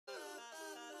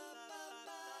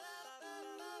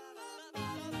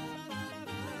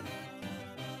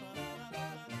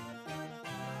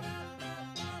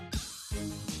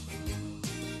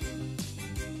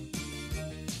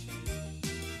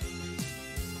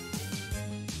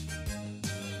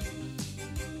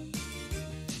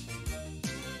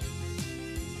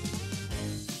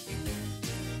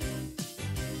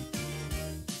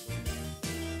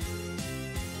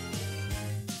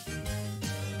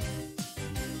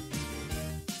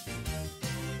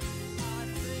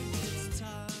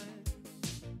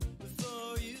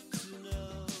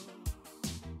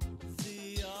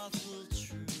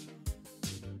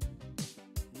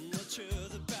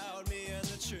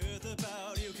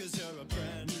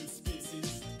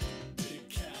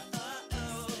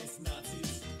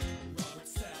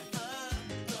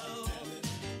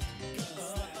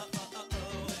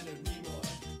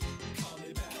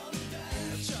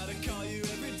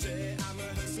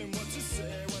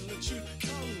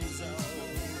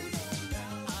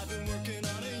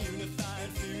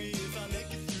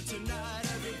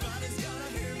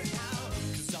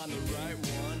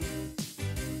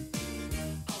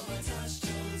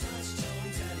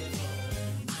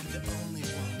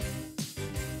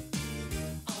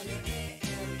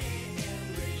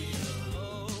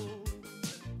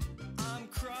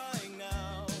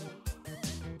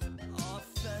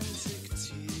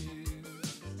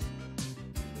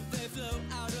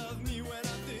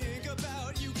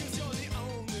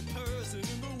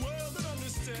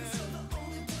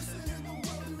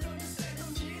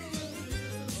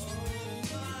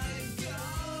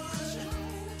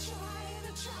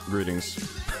Greetings.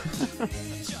 A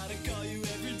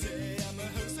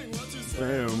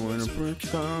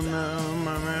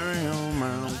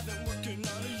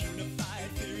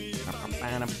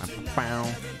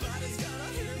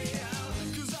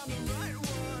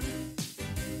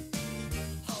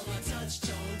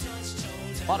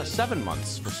lot of 7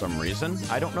 months for some reason.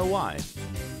 I don't know why.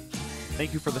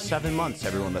 Thank you for the 7 months,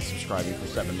 everyone that's subscribing for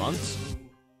 7 months.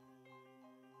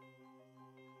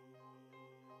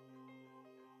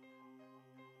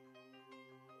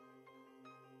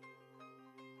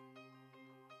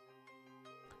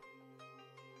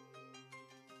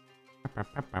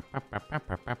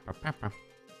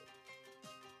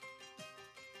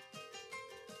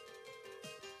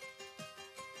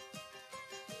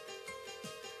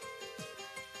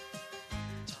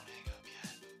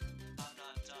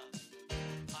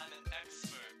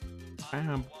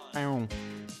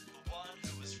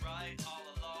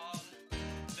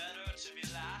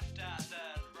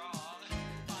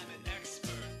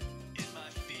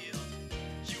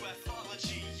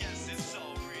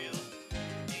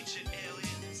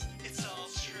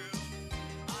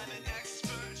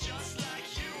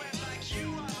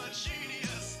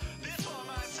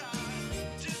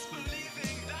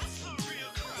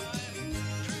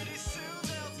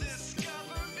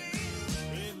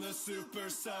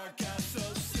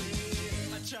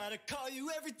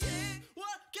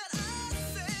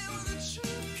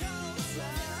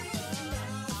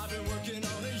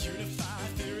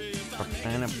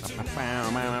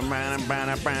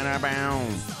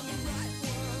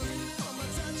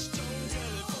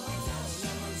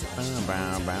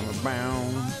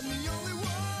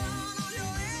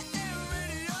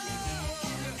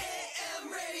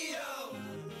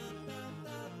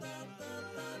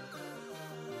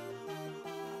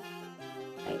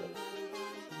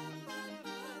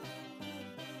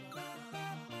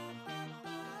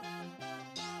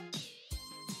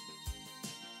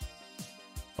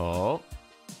 Oh,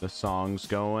 the song's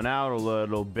going out a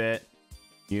little bit.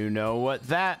 You know what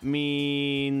that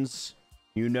means.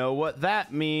 You know what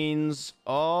that means.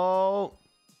 Oh,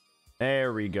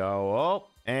 there we go. Oh,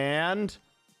 and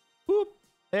whoop,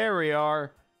 there we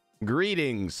are.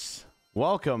 Greetings.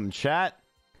 Welcome, chat.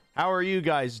 How are you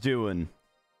guys doing?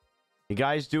 You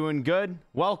guys doing good?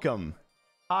 Welcome.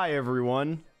 Hi,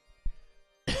 everyone.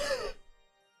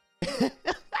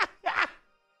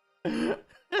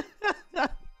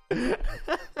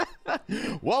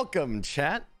 Welcome,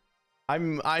 chat.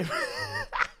 I'm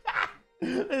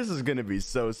This is gonna be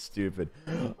so stupid.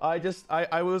 I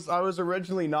was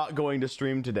originally not going to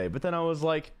stream today, but then I was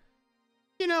like,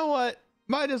 you know what?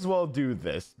 Might as well do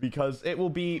this because it will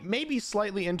be maybe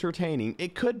slightly entertaining.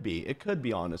 It could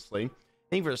be honestly.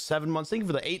 Thank you for the 7 months. Thank you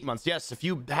for the 8 months. Yes, if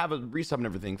you have a resub and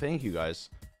everything, thank you guys.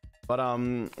 But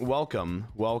welcome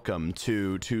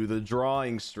to the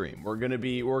drawing stream. We're gonna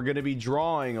be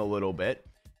drawing a little bit,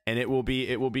 and it will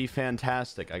be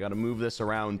fantastic. I got to move this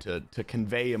around to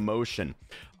convey emotion.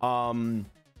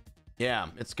 Yeah,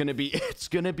 it's gonna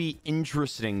be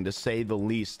interesting to say the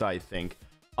least, I think.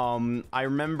 I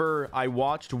remember I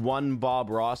watched one Bob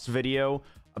Ross video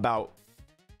about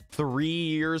 3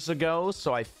 years ago,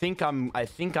 so I think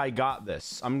I got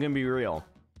this. I'm gonna be real.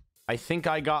 I think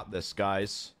I got this,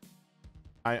 guys.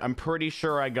 I'm pretty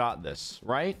sure I got this,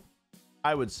 right?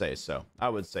 I would say so.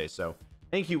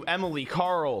 Thank you, Emily,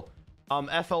 Carl,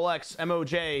 FLX,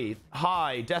 MOJ,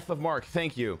 hi, Death of Mark,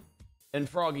 thank you. And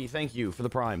Froggy, thank you for the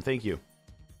Prime, thank you.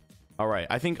 All right,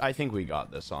 I think we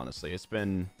got this, honestly. It's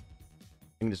been...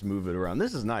 I can just move it around.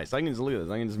 This is nice. I can just look at this.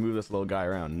 I can just move this little guy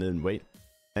around and then wait.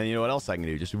 And you know what else I can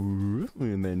do? Just whoop,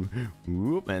 and then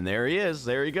whoop, and there he is.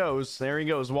 There he goes. There he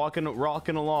goes, rocking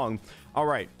along. All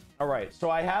right. So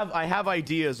I have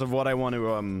ideas of what I want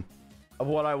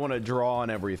to draw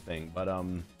and everything, but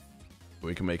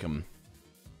we can make them.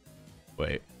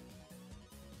 Wait.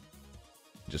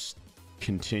 Just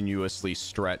continuously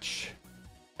stretch.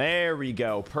 There we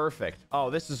go. Perfect.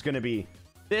 Oh, this is gonna be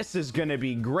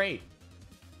great.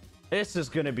 This is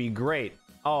gonna be great.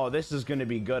 Oh, this is gonna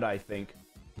be good, I think.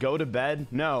 Go to bed?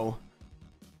 No.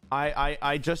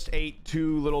 I just ate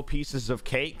 2 little pieces of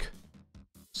cake.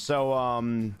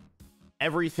 So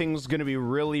everything's gonna be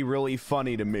really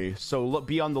funny to me. So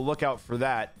be on the lookout for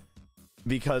that.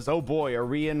 Because oh boy, are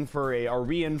we in for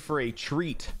a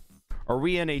treat? Are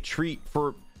we in a treat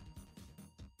for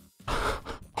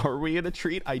Are we in a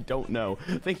treat? I don't know.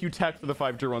 Thank you, Tech, for the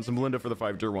 5 tier 1s and Melinda for the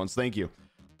 5 tier 1s. Thank you.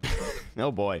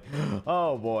 Oh boy.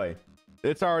 Oh boy.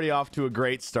 It's already off to a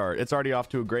great start.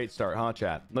 Huh,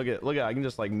 chat? Look at I can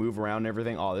just like move around and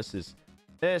everything. Oh, this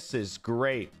is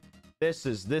great. This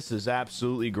is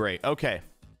absolutely great. Okay.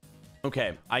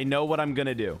 Okay, I know what I'm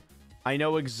gonna do. I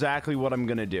know exactly what I'm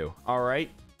gonna do. All right,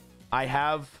 I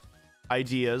have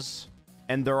ideas,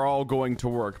 and they're all going to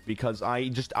work because I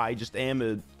just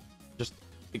am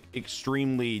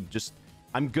extremely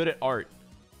I'm good at art.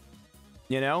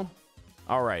 You know?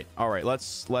 All right.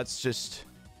 Let's just.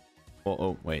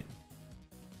 Oh wait.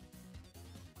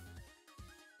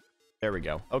 There we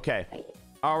go. Okay.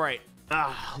 All right.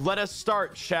 Let us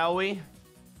start, shall we?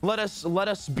 Let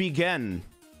us begin.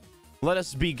 Let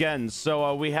us begin.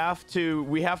 So we have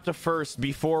to first,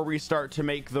 before we start to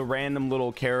make the random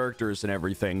little characters and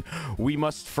everything, we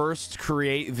must first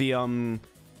create the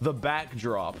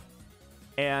backdrop.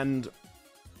 And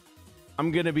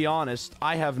I'm gonna be honest,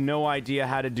 I have no idea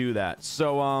how to do that.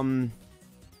 So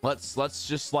let's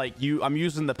just like I'm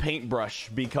using the paintbrush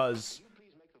because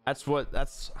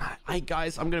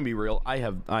guys, I'm gonna be real. I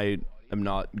am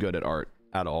not good at art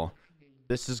at all.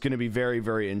 This is going to be very,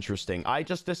 very interesting. I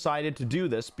just decided to do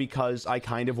this because I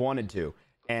kind of wanted to,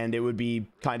 and it would be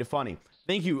kind of funny.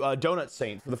 Thank you, Donut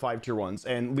Saint, for the 5-tier ones,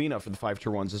 and Lena for the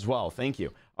 5-tier ones as well. Thank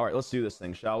you. All right, let's do this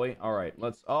thing, shall we? All right,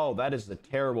 let's. Oh, that is a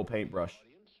terrible paintbrush.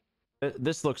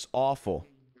 This looks awful.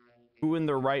 Who in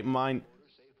their right mind?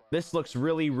 This looks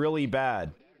really, really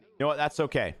bad. You know what? That's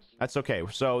okay. That's okay.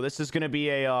 So this is going to be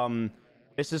a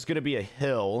this is going to be a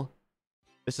hill.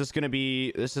 This is gonna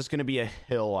be a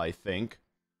hill, I think.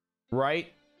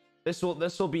 Right? This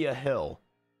will be a hill.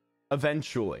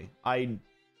 Eventually. I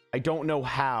don't know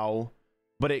how,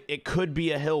 but it could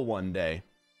be a hill one day.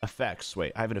 Effects.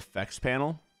 Wait, I have an effects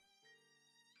panel.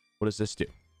 What does this do?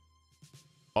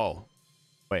 Oh.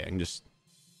 Wait, I can just.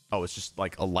 Oh, it's just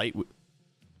like a light.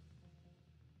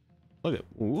 Look at.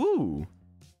 Ooh.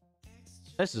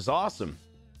 This is awesome.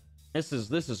 This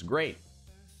is great.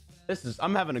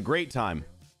 I'm having a great time.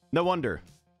 No wonder.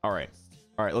 All right,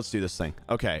 let's do this thing.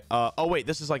 Okay. Oh wait,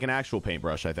 this is like an actual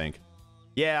paintbrush, I think.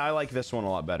 Yeah, I like this one a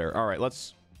lot better. All right,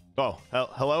 let's. Oh,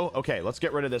 hello. Okay, let's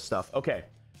get rid of this stuff. Okay.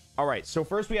 All right. So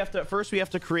first we have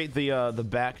to create the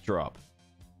backdrop.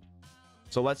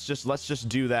 So let's just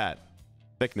do that.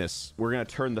 Thickness. We're gonna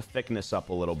turn the thickness up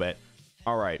a little bit.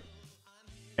 All right.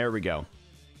 There we go.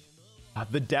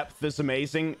 The depth is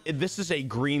amazing. This is a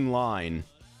green line.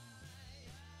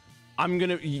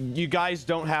 You guys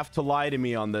don't have to lie to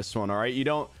me on this one, all right? You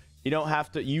don't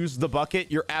have to use the bucket.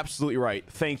 You're absolutely right.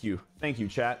 Thank you,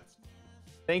 chat.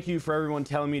 Thank you for everyone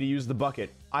telling me to use the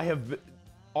bucket.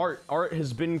 Art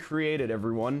has been created,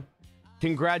 everyone.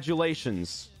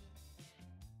 Congratulations.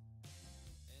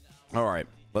 All right,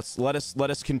 let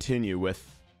us continue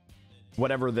with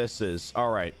whatever this is.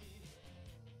 All right,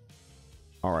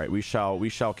 we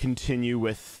shall continue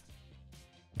with,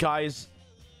 guys.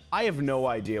 I have no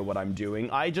idea what I'm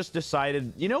doing. I just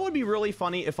decided, you know what would be really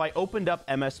funny? If I opened up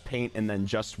MS Paint and then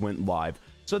just went live.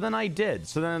 So then I did.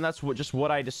 So then that's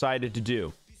what I decided to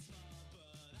do.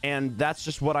 And that's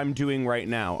just what I'm doing right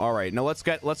now. All right, now let's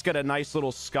get a nice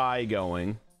little sky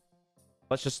going.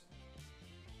 Let's just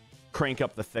crank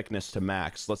up the thickness to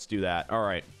max. Let's do that. All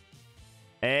right.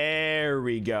 There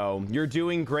we go. You're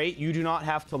doing great. You do not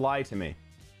have to lie to me.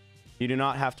 You do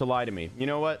not have to lie to me. You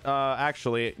know what?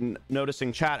 Actually,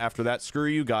 noticing chat after that. Screw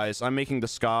you guys. I'm making the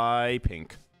sky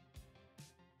pink.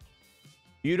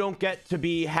 You don't get to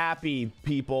be happy,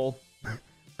 people.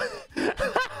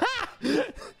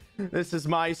 This is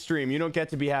my stream. You don't get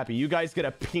to be happy. You guys get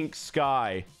a pink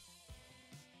sky.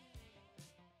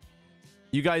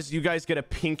 You guys get a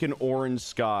pink and orange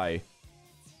sky.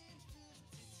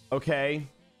 Okay?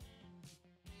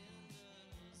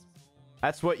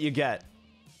 That's what you get.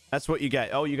 That's what you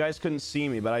get. Oh, you guys couldn't see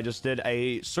me, but I just did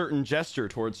a certain gesture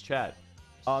towards chat.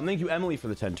 Thank you, Emily, for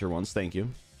the 10-tier ones. Thank you. All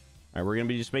right, we're going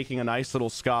to be just making a nice little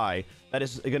sky that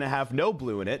is going to have no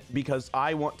blue in it because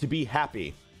I want to be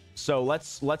happy. So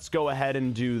let's go ahead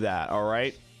and do that, all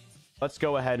right? Let's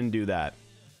go ahead and do that.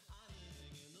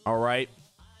 All right.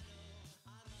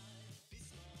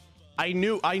 I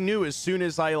knew as soon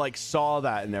as I like saw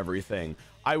that and everything.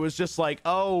 I was just like,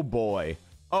 "Oh boy.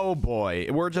 Oh boy,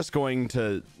 we're just going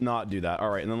to not do that."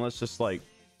 All right, and then let's just like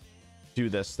do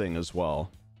this thing as well.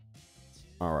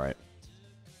 All right,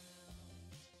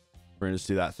 we're gonna just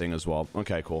do that thing as well.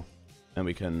 Okay, cool. And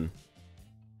we can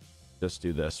just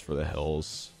do this for the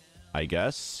hills, I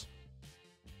guess.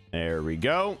 There we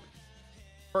go.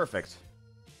 Perfect.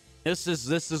 This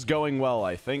is going well,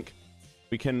 I think.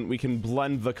 We can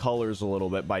blend the colors a little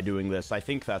bit by doing this. I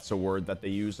think that's a word that they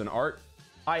use in art.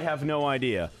 I have no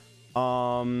idea.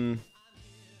 There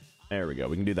we go.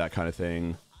 We can do that kind of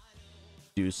thing.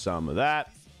 Do some of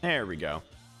that. There we go.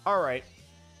 All right.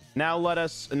 Now let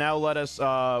us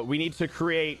we need to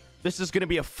create This is going to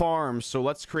be a farm, so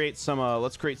let's create some farm.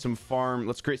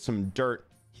 Let's create some dirt.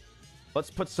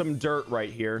 Let's put some dirt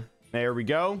right here. There we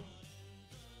go.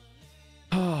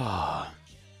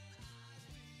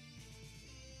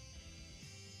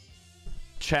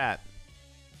 Chat.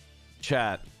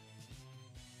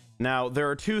 Now, there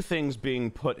are two things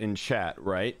being put in chat,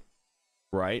 right?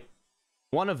 Right?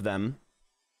 One of them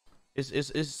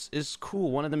is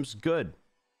cool. One of them's good.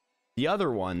 The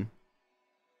other one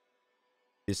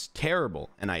is terrible,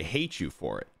 and I hate you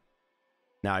for it.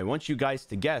 Now, I want you guys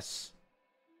to guess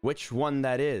which one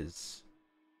that is.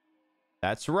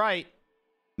 That's right.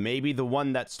 Maybe the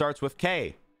one that starts with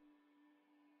K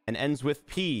and ends with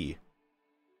P.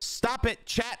 Stop it,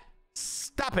 chat.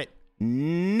 Stop it.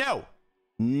 No.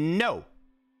 No.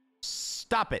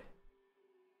 Stop it.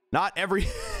 Not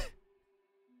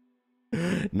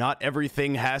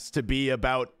everything has to be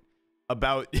about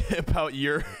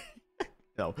your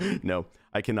No.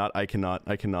 I cannot.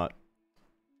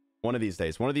 One of these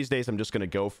days I'm just going to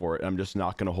go for it. I'm just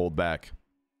not going to hold back.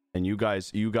 And you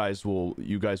guys will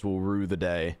rue the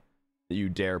day that you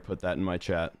dare put that in my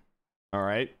chat. All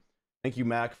right? Thank you,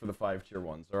 Mac, for the 5 tier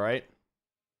 1s, all right?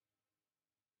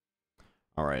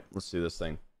 All right, let's do this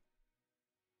thing.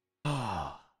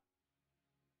 There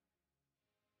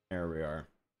we are.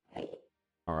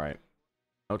 All right.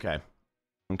 Okay,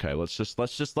 let's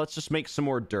just make some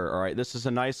more dirt, all right? This is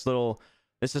a nice little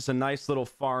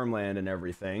farmland and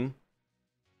everything.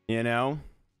 You know?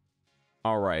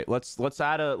 All right, let's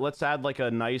add like a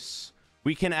nice,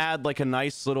 we can add like a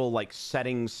nice little like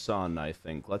setting sun, I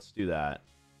think. Let's do that.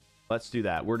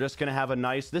 We're just gonna have a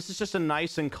nice, this is just a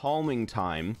nice and calming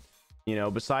time, you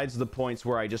know, besides the points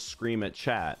where I just scream at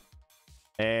chat.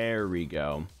 There we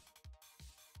go.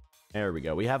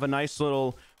 We have a nice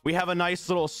little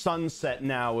sunset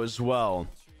now as well.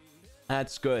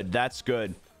 That's good.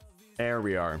 There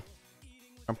we are.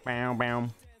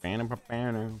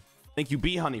 Thank you,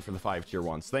 Bee Honey, for the 5 tier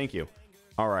 1s. Thank you.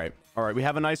 All right. We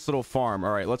have a nice little farm.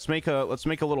 All right, let's make a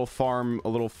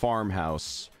little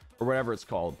farmhouse or whatever it's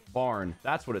called. Barn.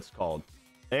 That's what it's called.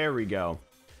 There we go.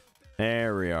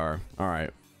 There we are. All right.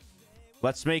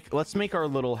 Let's make our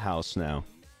little house now.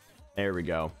 There we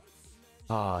go.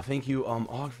 Thank you,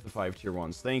 Og, for the 5 tier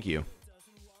 1s. Thank you.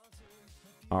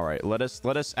 All right, let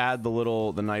us add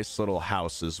the nice little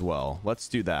house as well. Let's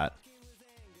do that.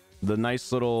 The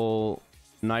nice little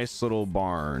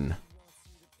barn.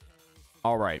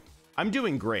 All right, I'm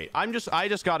doing great. I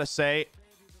just gotta say,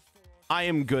 I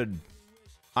am good.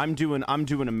 I'm doing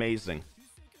amazing.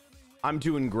 I'm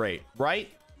doing great. Right?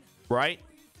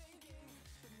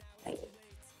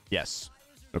 Yes.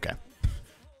 Okay.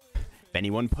 If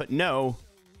anyone put no,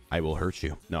 I will hurt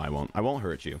you. No, I won't. I won't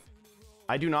hurt you.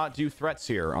 I do not do threats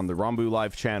here on the Ranboo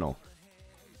Live channel.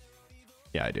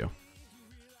 Yeah, I do. I'm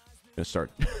gonna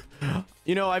start.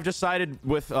 You know, I've decided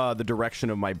with the direction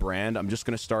of my brand, I'm just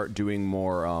gonna start doing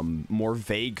more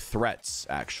vague threats,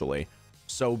 actually.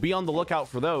 So be on the lookout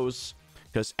for those,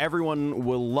 because everyone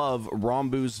will love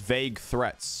Ranboo's vague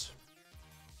threats.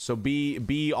 So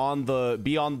be on the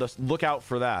lookout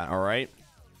for that. All right.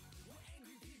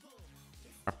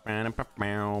 There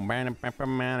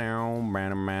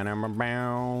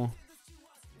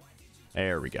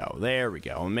we go.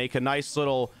 Make a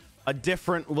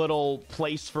different little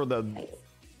place for the,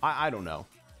 I don't know.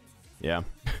 Yeah.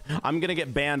 I'm gonna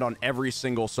get banned on every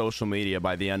single social media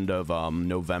by the end of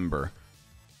November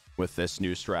with this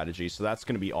new strategy, so that's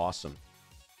gonna be awesome.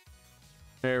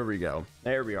 There we go.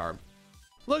 There we are.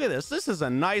 Look at this. This is a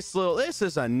nice little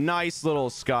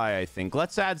sky, I think.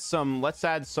 Let's add some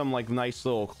like nice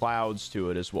little clouds to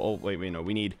it as well. Oh, wait, no.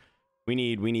 We need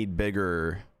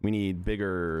bigger.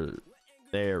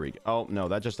 There we go. Oh, no,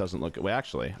 that just doesn't look. Wait,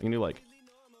 actually, I can do like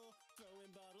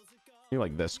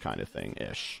this kind of thing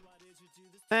ish.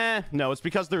 No, it's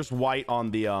because there's white on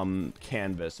the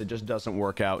canvas. It just doesn't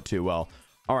work out too well.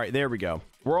 All right, there we go.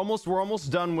 We're almost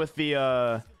done with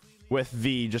the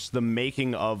just the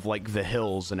making of like the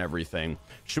hills and everything.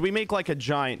 Should we make like a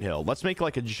giant hill? Let's make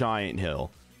like a giant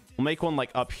hill. We'll make one like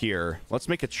up here. Let's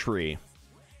make a tree.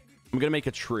 I'm gonna make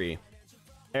a tree.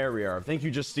 There we are. Thank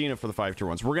you, Justina, for the 5 tier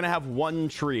 1s. We're gonna have one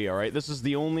tree. All right, this is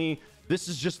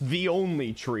just the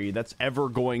only tree that's ever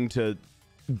going to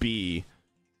be.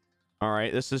 All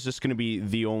right, this is just gonna be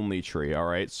the only tree. All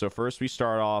right, so first we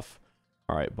start off.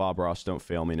 All right, Bob Ross, don't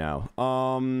fail me now.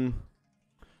 All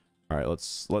right,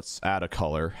 let's add a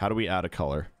color. How do we add a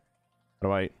color? How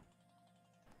do I...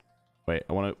 Wait,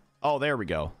 I want to... Oh, there we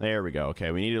go. There we go. Okay,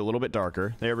 we need it a little bit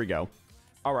darker. There we go.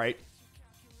 All right.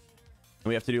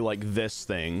 We have to do like this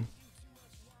thing.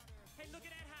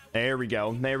 There we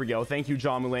go. There we go. Thank you,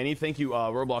 John Mulaney. Thank you,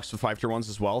 Roblox, for 5 tier 1s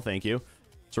as well. Thank you.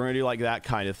 So we're gonna do like that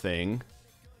kind of thing.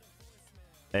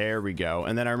 There we go.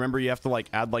 And then I remember you have to like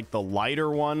add like the lighter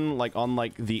one like on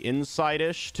like the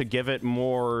inside-ish to give it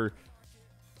more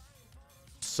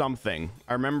something.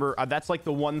 I remember that's like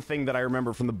the one thing that I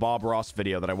remember from the Bob Ross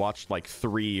video that I watched like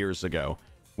 3 years ago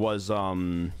was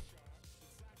you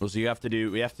have to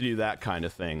do that kind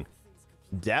of thing.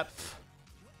 Depth.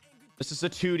 This is a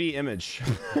 2D image.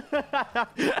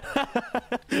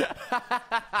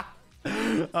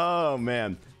 Oh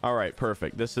man. All right,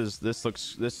 perfect. This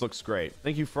looks great.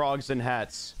 Thank you, Frogs and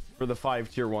Hats, for the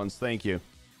 5 tier 1s. Thank you.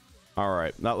 All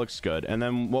right, that looks good. And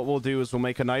then what we'll do is we'll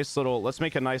make a nice little, let's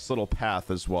make a nice little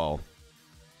path as well.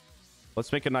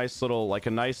 Let's make a nice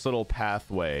little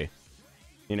pathway,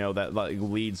 you know, that like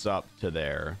leads up to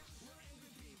there.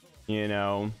 You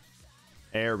know,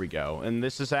 there we go. And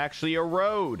this is actually a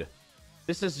road.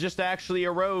 This is just actually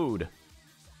a road.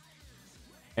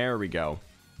 There we go.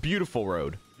 Beautiful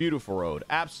road. Beautiful road.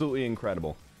 Absolutely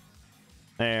incredible.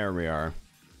 There we are.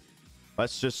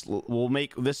 We'll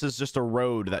make, this is just a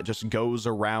road that just goes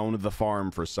around the farm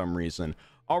for some reason.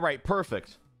 All right,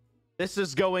 perfect. This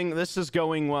is going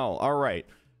well. All right.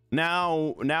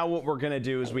 Now what we're going to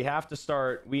do is we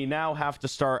now have to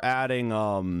start adding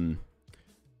the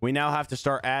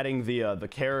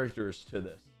characters to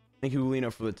this. Thank you,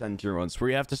 Lena, for the 10 tier 1s.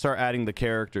 We have to start adding the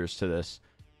characters to this.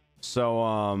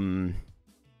 So,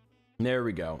 there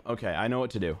we go. Okay, I know what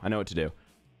to do.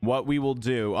 What we will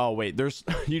do... Oh, wait. There's...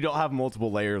 You don't have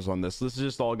multiple layers on this. This is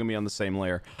just all gonna be on the same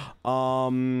layer. All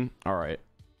right.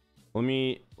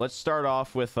 Let's start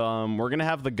off with... We're gonna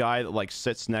have the guy that, like,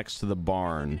 sits next to the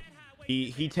barn.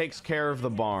 He takes care of the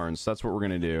barn, so that's what we're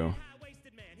gonna do.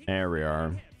 There we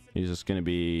are. He's just gonna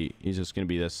be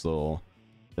this little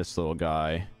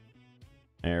guy.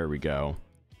 There we go.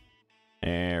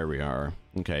 There we are.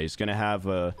 Okay, he's gonna have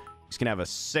a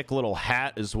sick little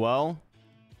hat as well.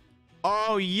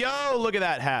 Oh, yo, look at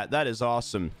that hat. That is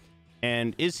awesome.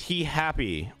 And is he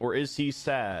happy or is he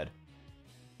sad?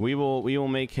 We will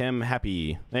make him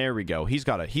happy. There we go. He's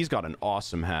got an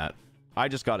awesome hat. I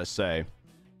just gotta say,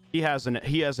 he has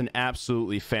an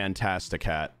absolutely fantastic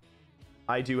hat.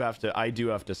 I do have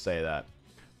to say that.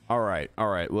 All right.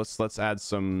 Let's add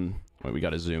some. Wait, we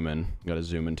gotta zoom in.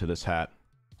 To this hat.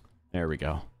 There we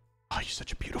go. Oh, you're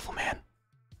such a beautiful man.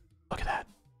 Look at that.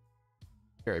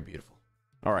 Very beautiful.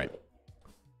 All right.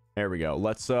 There we go.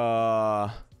 Let's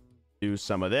do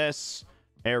some of this.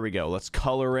 There we go. Let's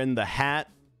color in the hat.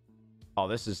 Oh,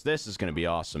 this is gonna be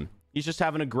awesome. He's just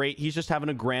having a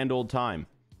grand old time.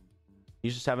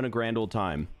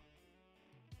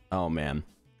 Oh man.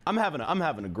 I'm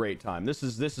having a great time. This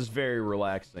is very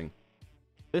relaxing.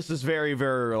 This is very,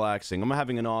 very relaxing. I'm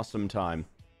having an awesome time.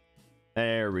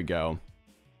 There we go.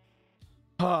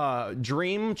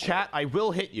 Dream chat, I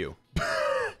will hit you.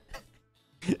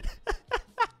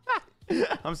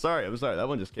 I'm sorry. That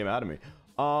one just came out of me.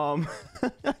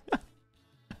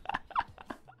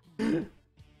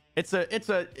 It's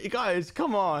a guys,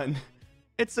 come on.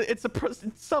 It's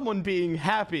someone being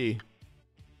happy.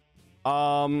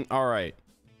 All right.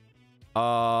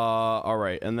 All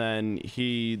right. And then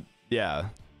he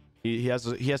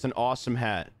has an awesome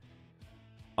hat.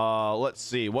 Let's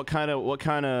see. What kind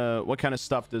of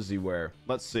stuff does he wear?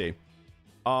 Let's see.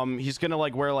 He's gonna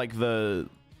like wear like the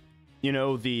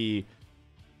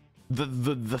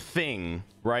thing,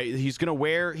 right? He's gonna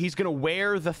wear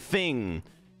the thing,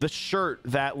 the shirt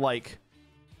that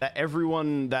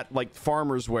everyone that like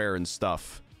farmers wear and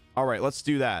stuff. All right, let's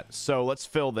do that. So let's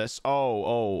fill this.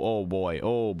 Oh boy.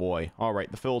 All right,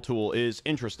 the fill tool is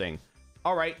interesting.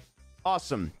 All right,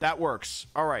 awesome. That works.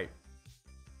 All right.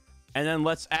 And then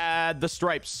let's add the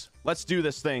stripes. Let's do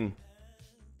this thing.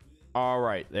 All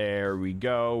right, there we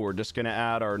go. We're just gonna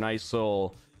add our nice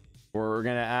little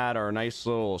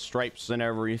stripes and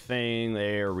everything.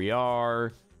 There we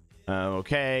are.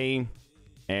 Okay.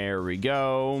 There we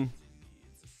go.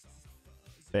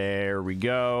 There we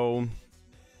go.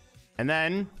 And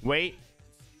then, wait.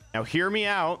 Now hear me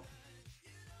out.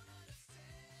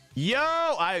 Yo,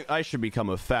 I should become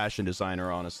a fashion designer,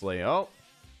 honestly. Oh,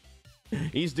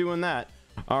 he's doing that.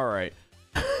 All right.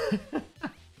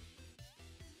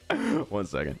 1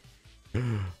 second.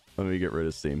 Let me get rid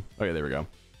of Steam. Okay, there we go.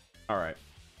 All right.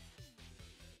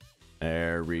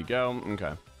 There we go.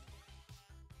 Okay.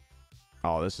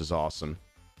 Oh, this is awesome.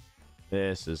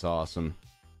 This is awesome.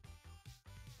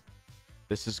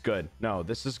 This is good. No,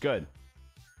 this is good.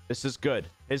 This is good.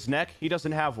 His neck, he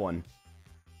doesn't have one.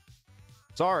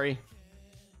 Sorry.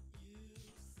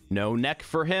 No neck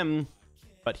for him.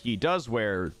 But he does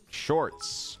wear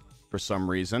shorts for some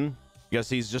reason. because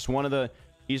he's just one of the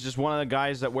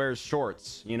guys that wears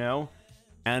shorts, you know.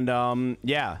 And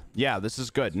yeah, this is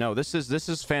good. No, this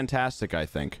is fantastic. I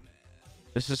think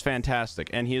this is fantastic,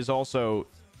 and he is also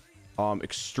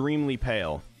extremely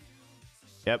pale.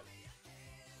 Yep.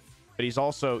 But he's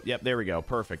also, yep, there we go.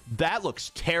 Perfect. That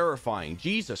looks terrifying.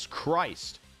 Jesus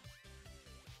Christ.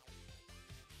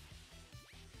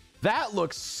 That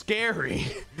looks scary.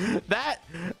 That,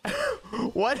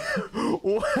 what?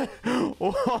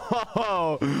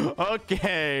 Whoa.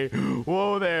 Okay.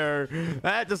 Whoa there.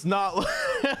 That does not look,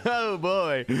 oh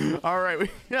boy. All right.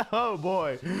 Oh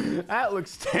boy. That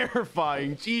looks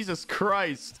terrifying. Jesus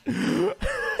Christ.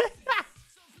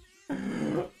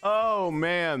 Oh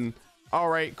man. All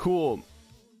right, cool.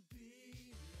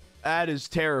 That is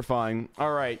terrifying.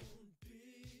 All right.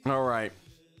 All right.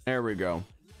 There we go.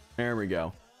 There we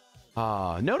go.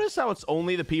 Notice how it's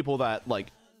only the people that like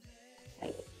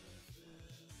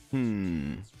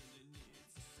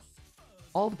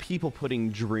all the people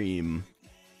putting dream.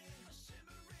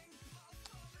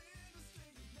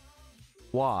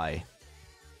 Why?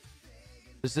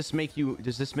 Does this make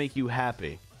you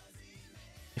happy?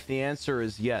 If the answer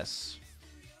is yes,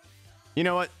 you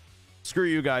know what? Screw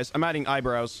you guys. I'm adding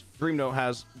eyebrows. Dream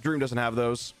doesn't have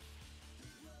those.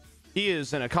 He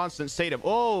is in a constant state of,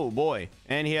 oh boy,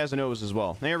 and he has a nose as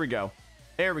well. There we go.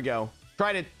 There we go.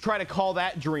 Try to call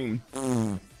that dream.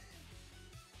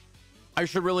 I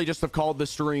should really just have called the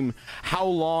stream, how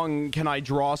long can I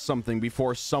draw something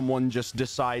before someone just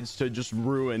decides to just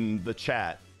ruin the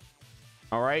chat?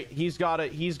 All right, he's got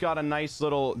a nice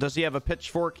little, does he have a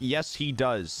pitchfork? Yes, he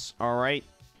does. All right,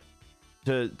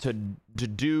 to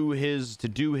do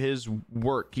his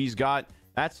work. He's got,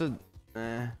 that's a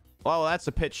well, that's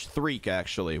a pitch threak,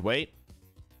 actually. Wait.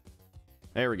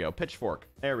 There we go. Pitchfork.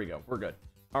 There we go. We're good.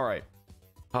 All right.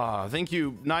 Thank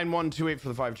you, 9128 for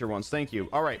the 5 tier ones. Thank you.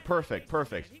 All right. Perfect.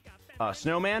 Perfect.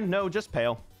 Snowman? No, just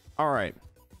pale. All right.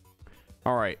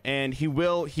 All right. And he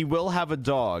will have a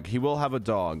dog. He will have a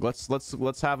dog. Let's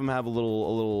have him have a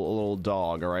little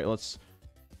dog. All right.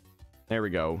 There we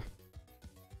go.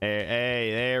 Hey,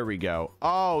 there we go.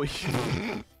 Oh.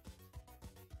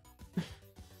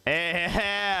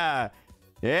 Yeah.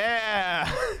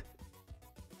 Yeah.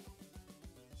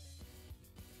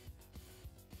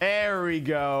 There we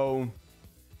go.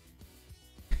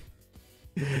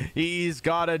 He's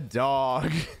got a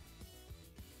dog.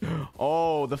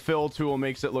 Oh, the fill tool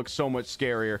makes it look so much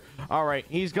scarier. All right,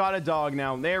 he's got a dog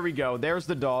now. There we go. There's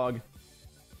the dog.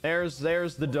 There's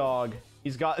the dog.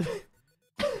 He's got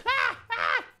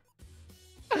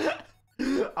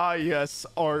ah, yes,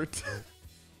 art.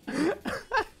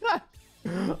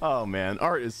 Oh man,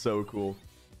 art is so cool.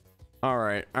 All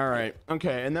right,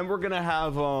 okay, and then we're gonna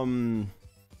have and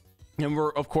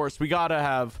we're, of course, we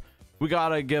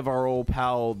gotta give our old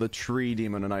pal the tree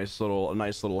demon a nice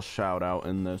little shout out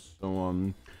in this.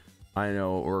 So I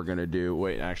know what we're gonna do.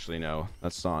 Wait, actually no,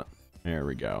 that's not. There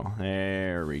we go.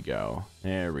 There we go.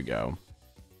 There we go.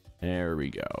 There we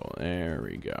go. There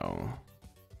we go.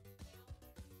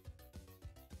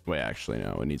 Wait, actually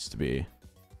no, it needs to be.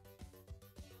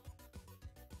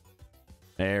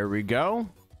 There we go.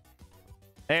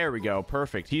 There we go.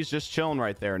 Perfect. He's just chilling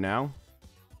right there now.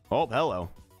 Oh, hello.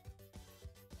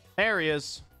 There he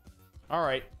is. All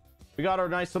right. We got our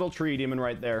nice little tree demon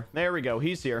right there. There we go.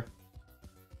 He's here.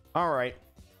 All right.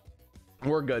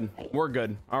 We're good. We're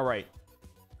good. All right.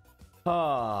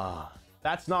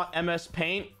 That's not MS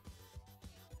Paint.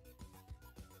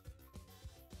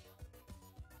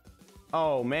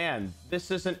 Oh, man.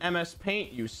 This isn't MS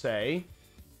Paint, you say?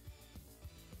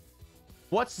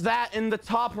 What's that in the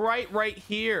top right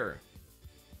here?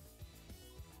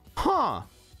 Huh.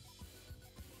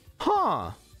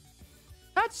 Huh.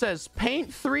 That says Paint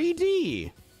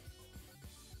 3D.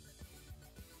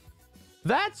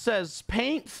 That says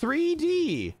Paint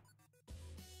 3D.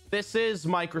 This is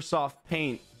Microsoft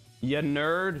Paint, you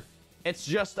nerd. It's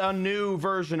just a new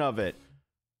version of it.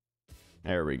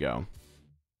 There we go.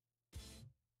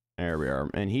 There we are.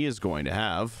 And he is going to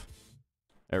have...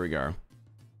 There we go.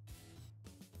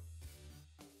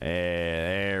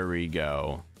 There we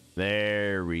go.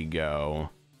 There we go.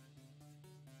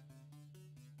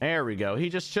 There we go. He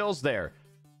just chills there.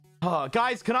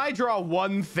 Guys, can I draw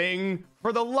one thing?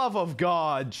 For the love of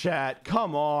God, chat.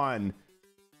 Come on.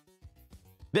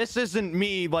 This isn't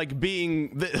me, like,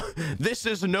 being... This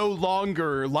is no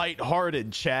longer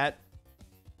lighthearted, chat.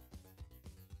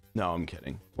 No, I'm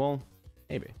kidding. Well,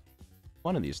 maybe.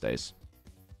 One of these days.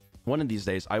 One of these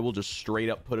days, I will just straight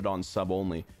up put it on sub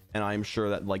only. And I'm sure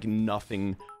that, like,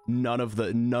 none of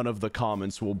the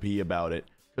comments will be about it.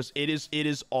 Because it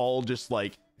is all just,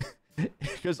 like...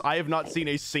 because I have not seen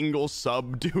a single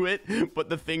sub do it, but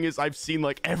the thing is I've seen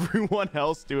like everyone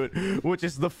else do it, which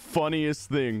is the funniest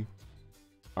thing.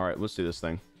 All right, let's do this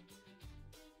thing.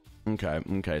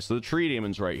 Okay, so the tree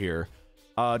demon's right here.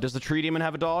 Does the tree demon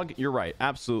have a dog? You're right,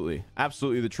 absolutely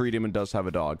the tree demon does have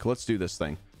a dog. Let's do this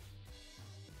thing.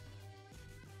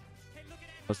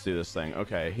 Let's do this thing.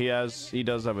 Okay, he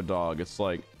does have a dog. It's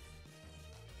like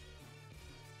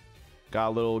got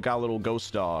a little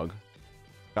ghost dog.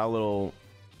 Got a little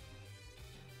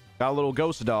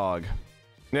ghost dog.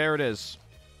 There it is.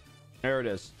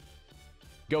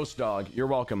 Ghost dog, you're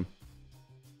welcome.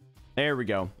 There we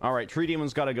go. All right, tree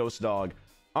demon's got a ghost dog.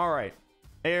 All right,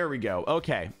 there we go.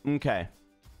 Okay.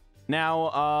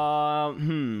 Now,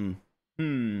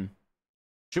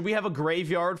 should we have a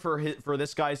graveyard for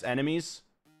this guy's enemies?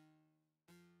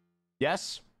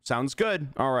 Yes, sounds good.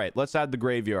 All right, let's add the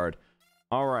graveyard.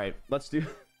 All right, let's do.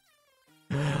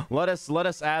 let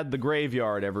us add the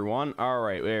graveyard, everyone. All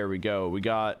right, there we go. We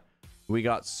got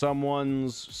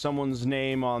someone's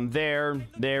name on there.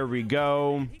 There we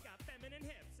go.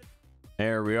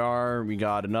 There we are. We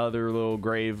got another little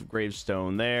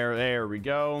gravestone there. There we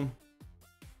go.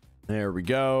 We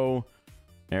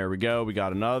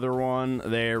got another one.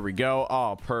 There we go.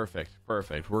 Oh, perfect.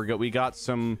 We got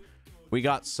some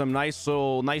nice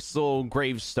little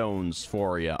gravestones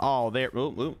for you. Oh, there.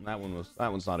 Ooh, that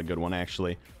one's not a good one,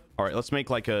 actually. All right, let's make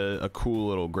like a cool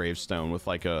little gravestone with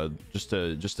like just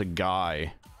a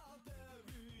guy.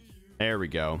 There we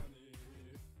go.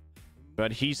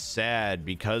 But he's sad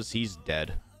because he's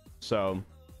dead. So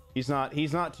he's not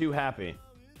too happy.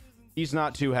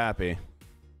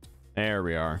 There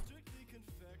we are.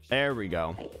 There we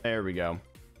go.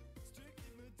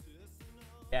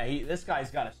 Yeah, this guy's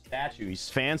got a statue. He's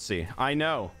fancy. I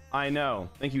know.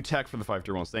 Thank you, Tech, for the 5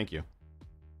 tier ones. Thank you.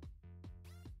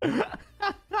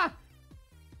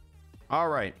 All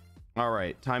right.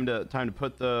 Time to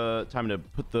put the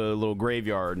little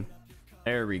graveyard.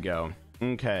 There we go.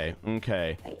 Okay.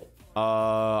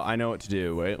 I know what to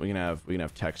do. Wait, we can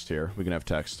have text here.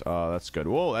 That's good.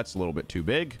 Whoa, that's a little bit too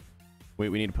big. We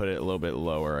need to put it a little bit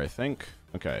lower, I think.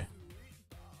 Okay,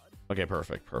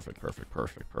 perfect.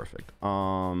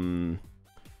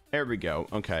 There we go.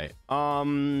 Okay.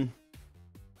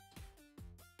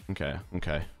 Okay.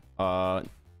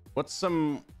 What's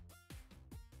some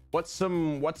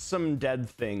dead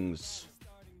things?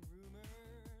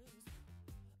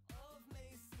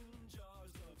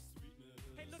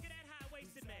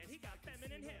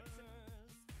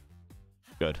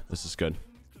 Good. This is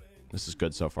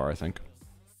good so far, I think.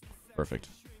 Perfect.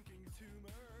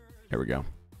 Here we go.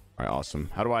 All right, awesome.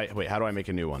 How do I make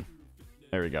a new one?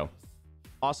 There we go.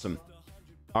 Awesome.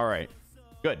 All right.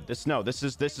 Good. This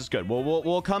is good.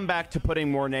 We'll come back to putting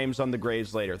more names on the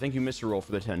graves later. Thank you, Mr. Roll,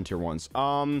 for the 10 tier ones.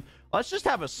 Let's just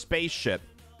have a spaceship.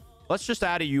 Let's just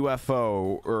add a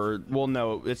UFO, or well,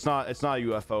 no, it's not a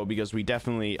UFO because we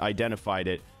definitely identified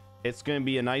it. It's gonna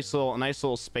be a nice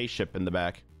little spaceship in the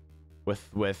back, with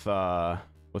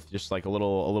just like a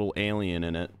little alien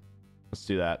in it. Let's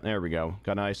do that. There we go.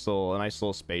 Got a nice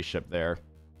little spaceship there.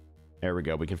 There we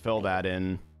go. We can fill that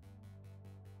in.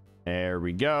 There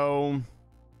we go.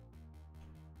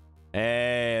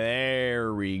 Hey,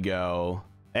 there we go.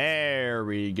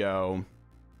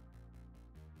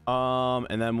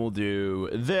 And then we'll do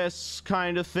this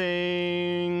kind of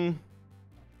thing.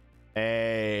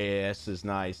 Hey, this is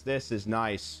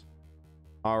nice.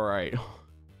 All right.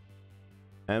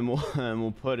 And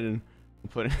we'll put in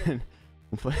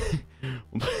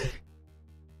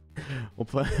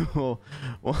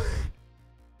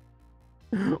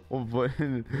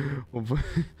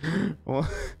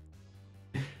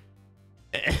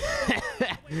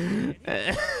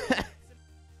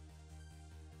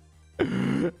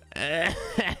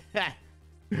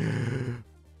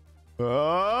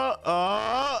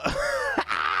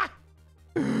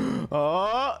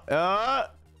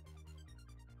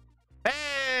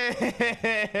hey.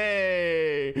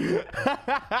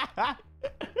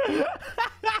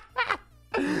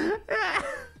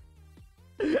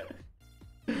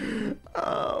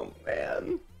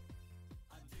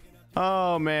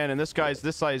 Oh man, and this guy's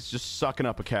just sucking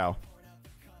up a cow.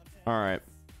 All right,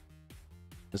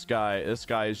 this guy is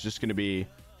just gonna be,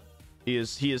 he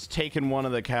has taken one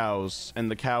of the cows,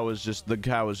 and the cow is just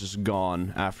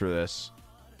gone after this.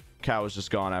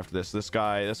 This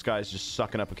guy's just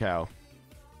sucking up a cow,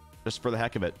 just for the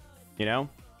heck of it, you know,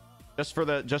 just for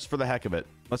the heck of it.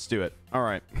 Let's do it. All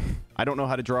right. I don't know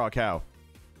how to draw a cow.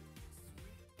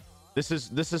 This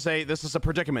is a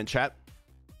predicament, chat.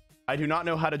 I do not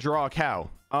know how to draw a cow.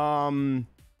 It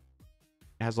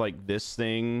has like this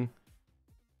thing.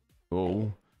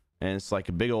 Oh, And it's like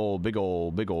a big old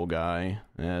guy.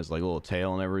 It has like a little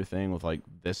tail and everything with like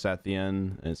this at the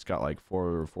end. And it's got like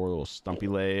four little stumpy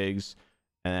legs.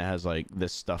 And it has like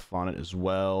this stuff on it as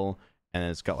well.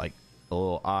 And it's got like a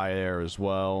little eye there as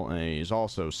well. And he's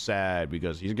also sad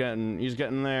because he's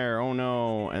getting there. Oh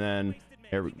no. And then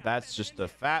that's just a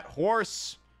fat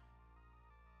horse.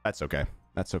 That's okay.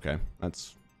 That's okay.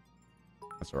 That's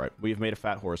all right. We've made a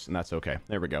fat horse and that's okay.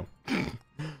 There we go.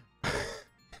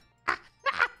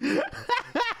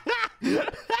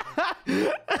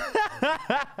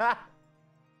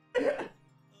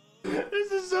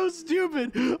 This is so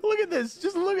stupid. Look at this.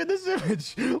 Just look at this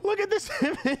image. Look at this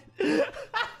image.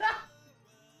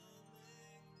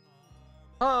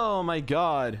 Oh my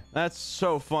god. That's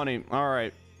so funny. All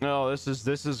right. No, this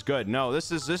is good. No,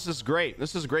 this is great.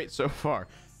 This is great so far.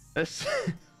 This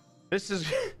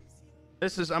is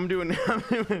I'm doing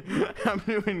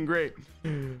great.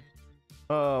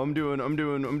 Oh, I'm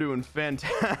doing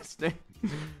fantastic.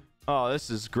 Oh, this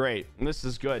is great. This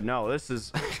is good. No, this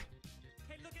is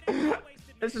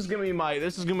this is gonna be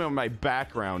my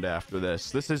background after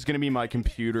this. This is gonna be my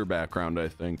computer background, I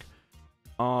think.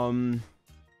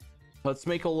 Let's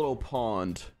make a little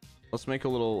pond. Let's make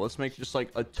just like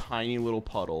a tiny little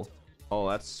puddle. Oh,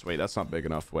 wait, that's not big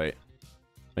enough. Wait.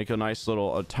 Make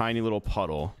a tiny little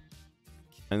puddle.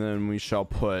 And then we shall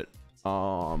put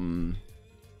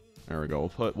there we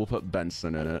go. We'll put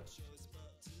Benson in it.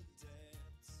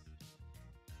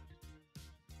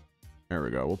 There we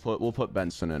go. We'll put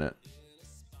Benson in it.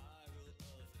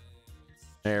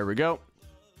 There we go.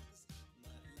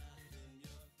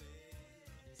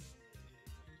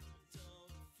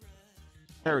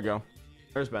 There we go.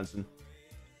 There's Benson.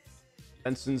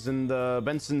 Benson's in the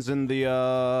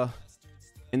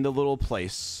little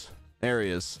place. There he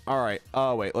is. All right.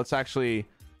 Oh wait, let's actually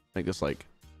make this like,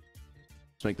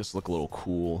 let's make this look a little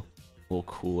cool, a little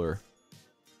cooler.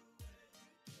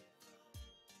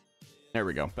 There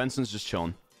we go. Benson's just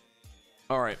chilling.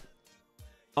 All right.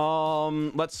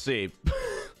 Let's see.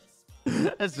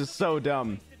 This is so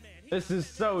dumb. This is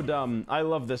so dumb. I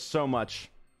love this so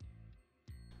much.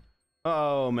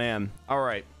 Oh man. All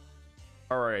right.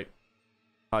 All right.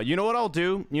 You know what I'll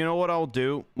do?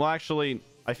 Well, actually,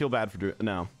 I feel bad for doing.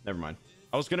 No, never mind.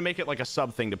 I was gonna make it like a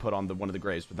sub thing to put on one of the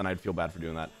graves, but then I'd feel bad for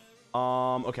doing that.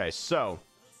 Okay, so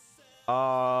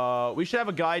we should have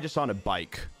a guy just on a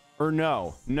bike. Or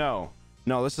no,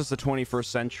 this is the 21st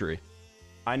century.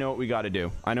 I know what we got to do.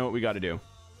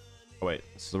 Oh wait,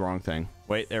 this is the wrong thing.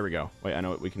 Wait, there we go. Wait, I know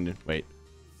what we can do. Wait.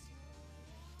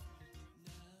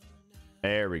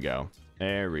 There we go.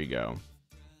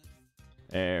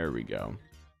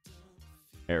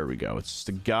 It's just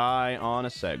a guy on a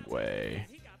Segway.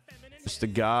 Just a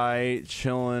guy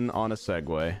chilling on a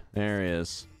Segway. There he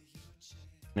is.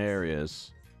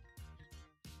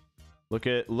 Look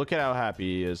at how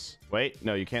happy he is. Wait,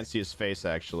 no, you can't see his face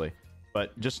actually.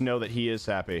 But just know that he is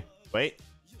happy. Wait.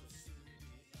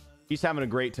 He's having a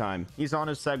great time. He's on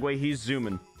his Segway. He's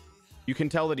zooming. You can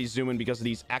tell that he's zooming because of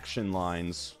these action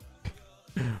lines.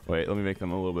 Wait, let me make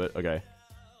them a little bit. Okay.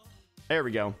 There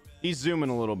we go. He's zooming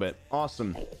a little bit.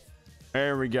 Awesome.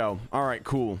 There we go. All right,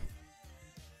 cool.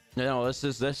 No, this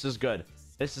is good.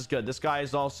 This is good. This guy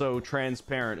is also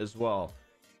transparent as well.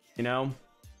 You know?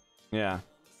 Yeah.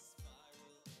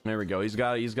 There we go. He's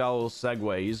got a little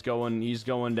Segway. He's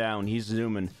going down. He's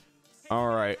zooming. All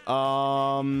right.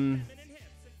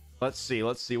 Let's see.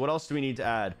 What else do we need to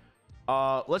add?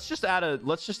 Let's just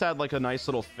add like a nice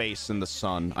little face in the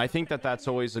sun. I think that's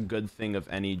always a good thing of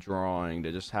any drawing,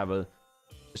 to just have a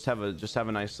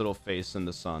nice little face in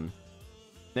the sun.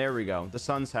 There we go. The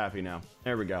sun's happy now.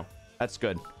 There we go. That's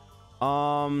good.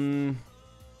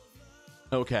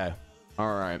 Okay.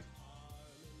 All right.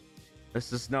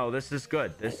 This is good.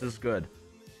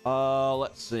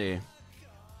 Let's see.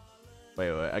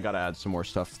 Wait. I gotta add some more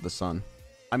stuff to the sun.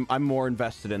 I'm more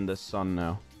invested in this sun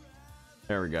now.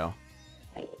 There we go.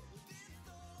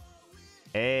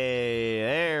 Hey,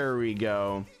 there we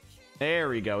go.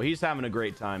 He's having a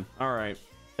great time. All right.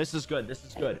 This is good.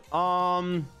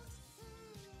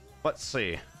 Let's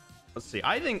see.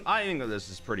 I think that this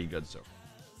is pretty good so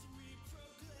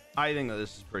far.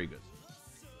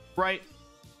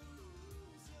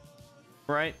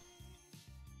 Right?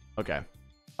 Okay.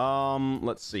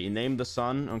 Let's see. Name the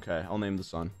sun. Okay, I'll name the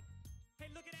sun.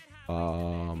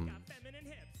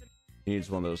 He needs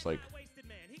one of those like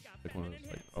one of those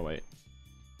like, oh wait.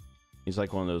 He's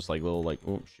like one of those like little like,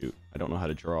 oh shoot, I don't know how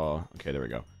to draw. Okay, there we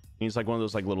go. He's like one of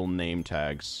those like little name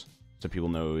tags so people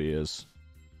know who he is.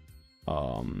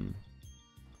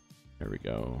 There we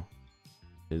go.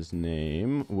 His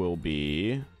name will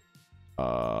be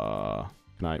God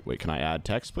Can I add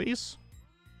text, please?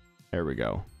 There we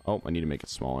go. Oh, I need to make it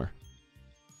smaller.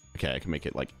 Okay, I can make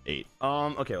it like 8.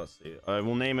 Okay, let's see. I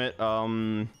will name it,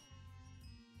 I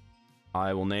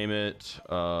will name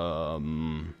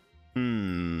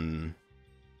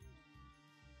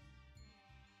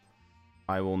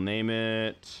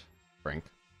it, Frank.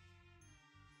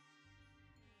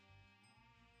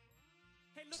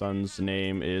 Son's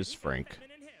name is Frank.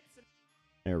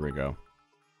 There we go.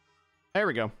 There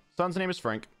we go. Son's name is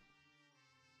Frank.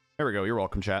 There we go. You're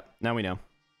welcome, chat. Now we know.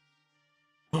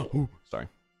 Ooh, sorry.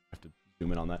 I have to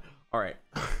zoom in on that. All right.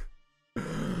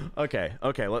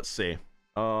 Okay, let's see.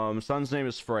 Son's name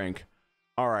is Frank.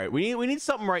 All right, we need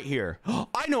something right here.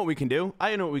 I know what we can do.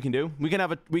 We can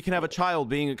have a child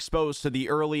being exposed to the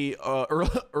early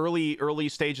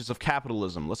stages of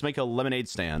capitalism. Let's make a lemonade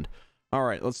stand. All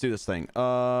right, let's do this thing.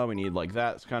 We need like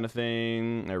that kind of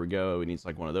thing. There we go. We need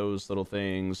like one of those little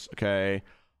things. Okay.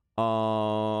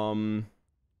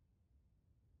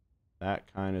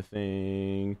 That kind of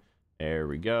thing. There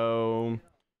we go.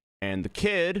 And the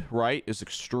kid, right, is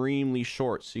extremely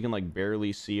short, so you can like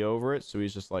barely see over it. So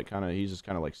he's just kind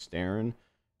of like staring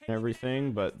and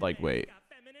everything. But like, wait,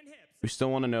 we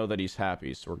still want to know that he's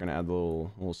happy, so we're gonna add the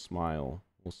little smile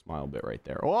bit right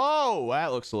there. Whoa,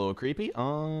 that looks a little creepy.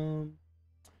 You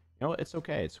know, it's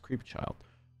okay. It's a creepy child.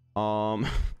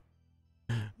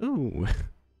 Ooh.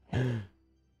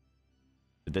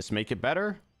 Did this make it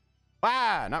better?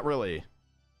 Ah, not really.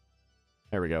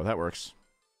 There we go. That works.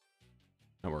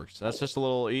 That works. That's just a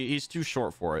little. He's too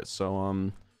short for it.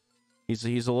 So he's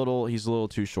a little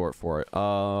too short for it.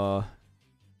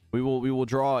 We will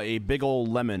draw a big old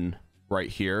lemon right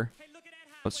here.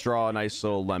 Let's draw a nice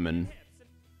little lemon.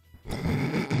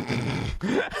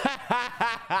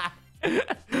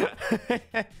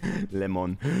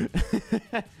 Lemon.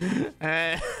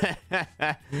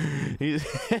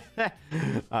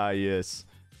 Yes.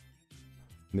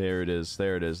 There it is.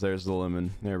 There's the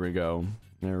lemon. There we go.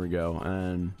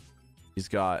 And he's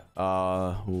got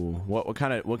what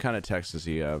kind of text does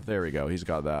he have? There we go. He's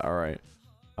got that. All right.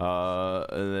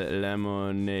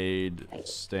 Lemonade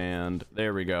stand.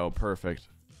 There we go. Perfect.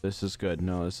 This is good.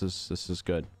 No, this is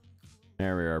good.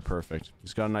 There we are. Perfect.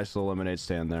 He's got a nice little lemonade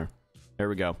stand there. There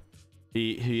we go.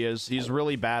 He's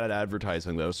really bad at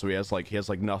advertising though, so he has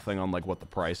like nothing on like what the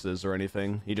price is or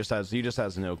anything. He just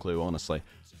has no clue, honestly.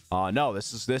 No,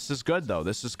 this is good though.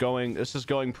 This is going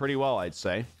pretty well, I'd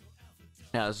say.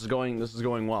 Yeah, this is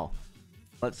going well.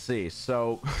 Let's see.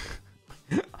 So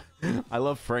I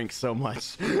love Frank so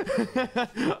much.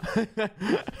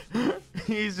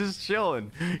 He's just chilling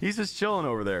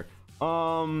over there.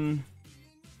 Oh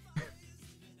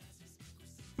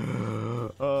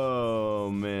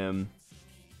man.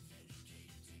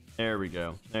 There we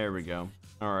go.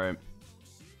 All right.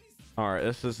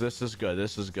 This is good.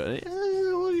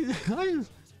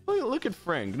 Look at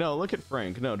Frank. No, look at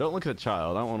Frank. No, don't look at the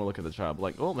child. I don't want to look at the child.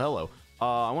 Like, oh, hello.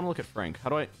 I want to look at Frank.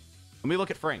 Let me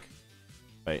look at Frank.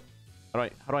 Wait. How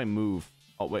do I move?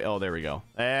 Oh wait. Oh, there we go.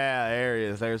 Yeah, there he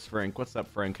is. There's Frank. What's up,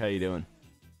 Frank? How you doing?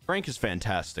 Frank is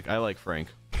fantastic. I like Frank.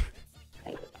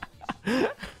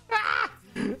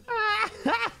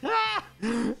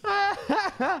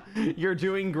 You're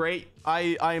doing great.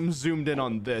 I'm zoomed in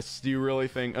on this. Do you really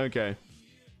think? Okay.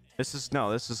 This is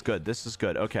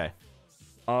good. Okay.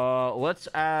 Let's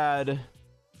add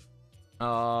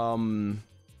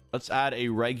a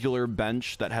regular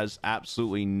bench that has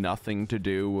absolutely nothing to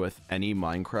do with any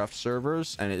Minecraft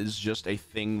servers, and it is just a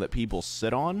thing that people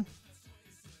sit on.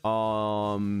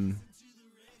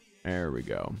 There we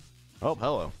go. Oh,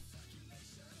 hello.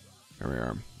 There we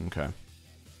are. Okay.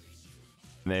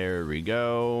 There we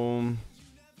go.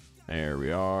 There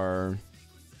we are.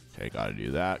 Okay, gotta do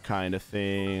that kind of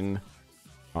thing.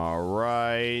 All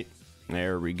right.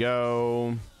 There we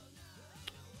go.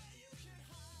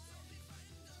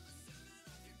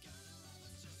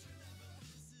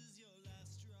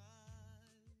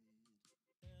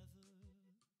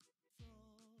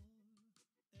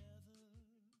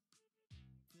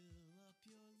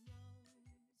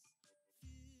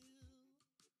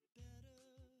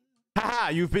 Haha,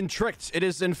 you've been tricked. It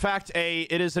is in fact a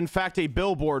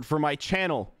billboard for my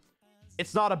channel.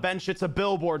 It's not a bench, it's a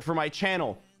billboard for my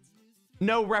channel.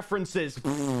 No references.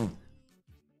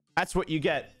 That's what you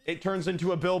get. It turns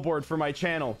into a billboard for my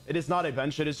channel. It is not a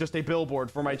bench, it is just a billboard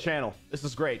for my channel. This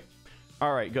is great.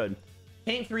 All right, good.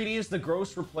 Paint 3D is the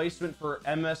gross replacement for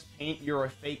MS Paint. You're a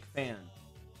fake fan.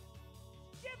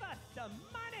 Give us some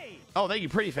money. Oh, thank you,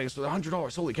 Pretty Face, for the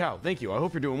 $100. Holy cow. Thank you. I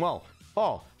hope you're doing well.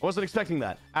 Oh, I wasn't expecting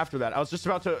that. After that, I was just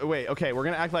about to wait. Okay, we're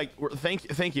gonna act like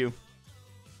thank you.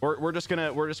 We're just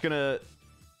gonna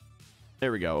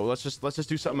There we go. Let's just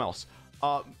do something else.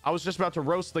 I was just about to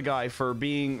roast the guy for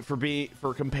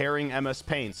comparing MS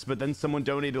Paints, but then someone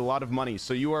donated a lot of money,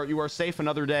 so you are safe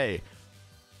another day.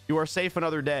 You are safe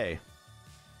another day.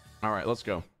 All right, let's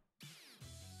go.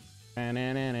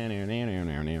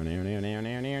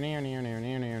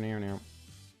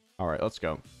 All right, let's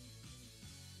go.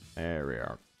 There we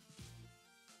are.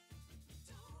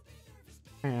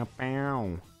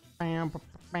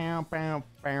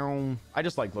 I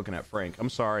just like looking at Frank. I'm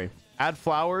sorry. Add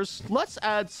flowers. Let's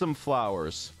add some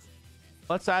flowers.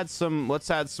 Let's add some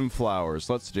flowers.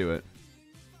 Let's do it.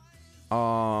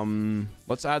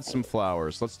 Let's add some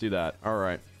flowers. Let's do that. All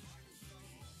right.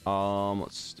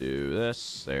 Let's do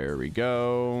this. There we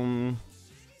go.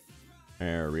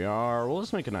 There we are. We'll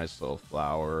just make a nice little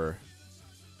flower.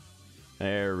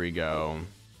 There we go.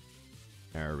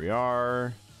 There we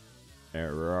are.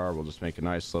 There we are. We'll just make a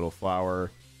nice little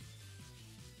flower.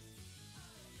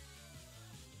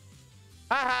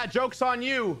 Haha, joke's on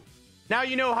you. Now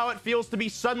you know how it feels to be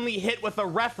suddenly hit with a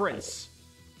reference.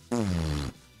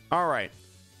 All right.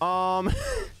 Oh,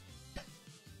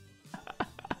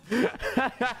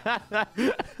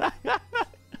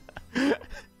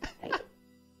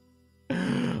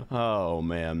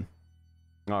 man.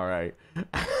 All right.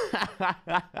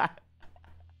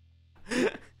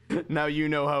 Now you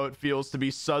know how it feels to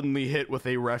be suddenly hit with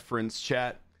a reference,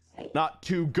 chat. Not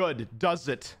too good, does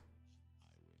it?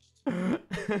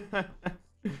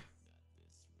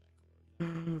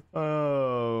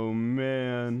 Oh,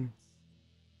 man.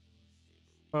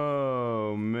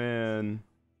 Oh, man.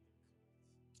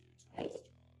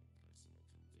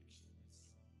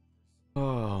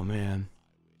 Oh, man.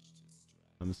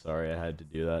 I'm sorry I had to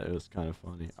do that. It was kind of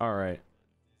funny. All right.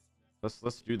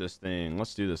 Let's do this thing.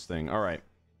 Let's do this thing. All right.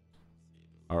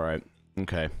 All right.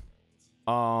 Okay.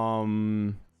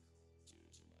 What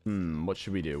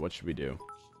should we do? What should we do?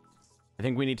 I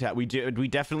think we need to we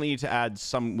definitely need to add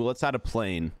some. Well, let's add a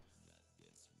plane.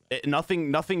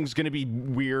 Nothing's gonna be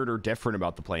weird or different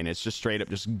about the plane. It's just straight up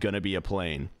just gonna be a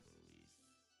plane.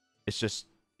 It's just,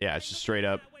 yeah, it's just straight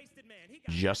up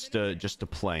just a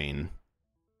plane.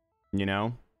 You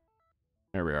know?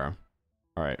 There we are.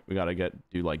 All right, we gotta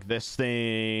do like this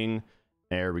thing.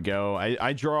 There we go.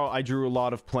 I drew a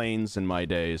lot of planes in my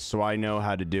days, so I know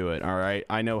how to do it. All right,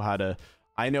 I know how to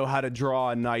draw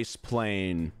a nice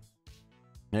plane.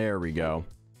 There we go.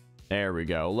 There we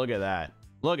go. Look at that.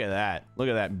 Look at that. Look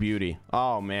at that beauty.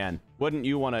 Oh man, wouldn't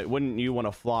you want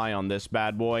to fly on this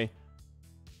bad boy?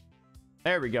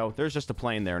 There we go. There's just a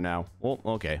plane there now. Well,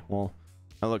 okay. Well,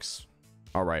 that looks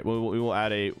all right. We will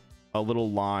add a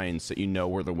little line so that you know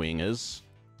where the wing is.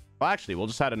 Well, actually, we'll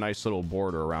just add a nice little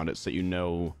border around it so that you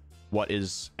know what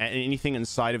is anything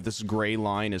inside of this gray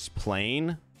line is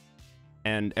plain,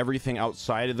 and everything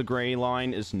outside of the gray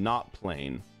line is not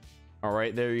plain. All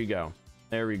right, there you go.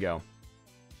 There we go.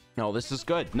 No, this is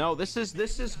good. No, this is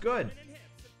good.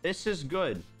 This is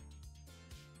good.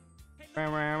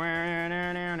 There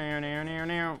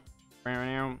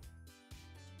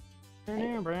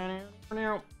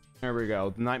we go.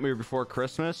 The Nightmare Before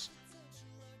Christmas.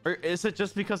 Or is it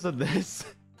just because of this?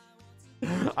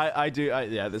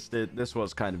 Yeah, this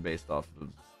was kind of based off of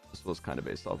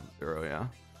Zero, yeah.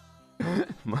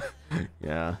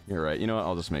 Yeah, you're right. You know what?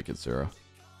 I'll just make it Zero.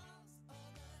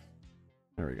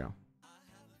 There we go.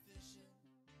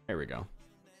 There we go.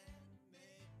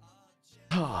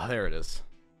 Oh, there it is.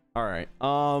 All right.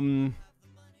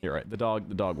 You're right. The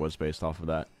dog was based off of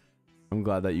that. I'm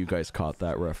glad that you guys caught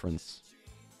that reference.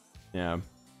 Yeah.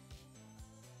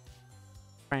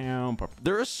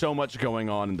 There is so much going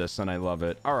on in this, and I love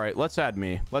it. All right, let's add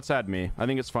me. Let's add me. I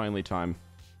think it's finally time.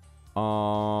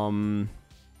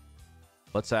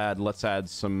 Let's add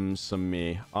some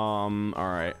me. All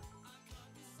right.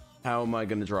 How am I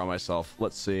gonna draw myself?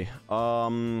 Let's see.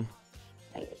 There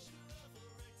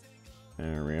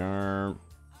we are.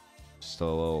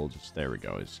 There we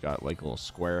go. He's got like little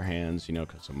square hands, you know,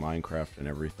 because of Minecraft and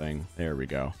everything. There we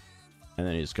go. And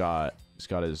then he's got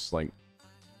his like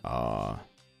got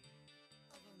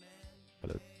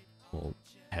a little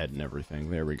head and everything.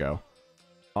 There we go.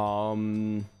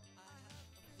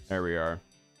 There we are.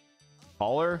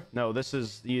 Taller? No,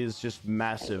 he is just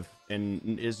massive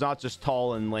and is not just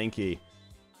tall and lanky.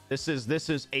 This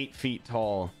is 8 feet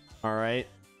tall. All right.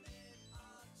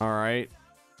 All right.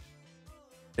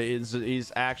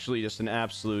 He's actually just an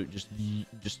absolute just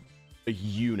a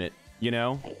unit, you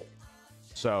know?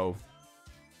 So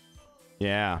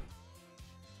yeah,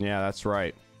 that's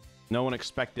right. No one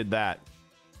expected that.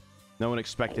 No one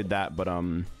expected that, but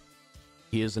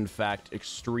he is in fact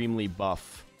extremely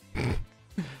buff.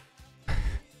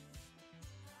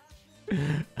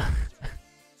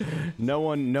 No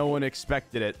one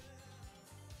expected it.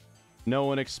 No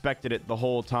one expected it the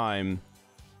whole time.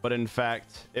 But in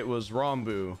fact, it was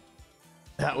Ranboo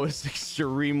that was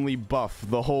extremely buff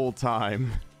the whole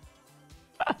time.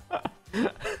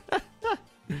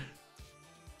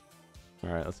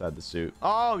 Alright, let's add the suit.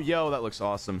 Oh, yo, that looks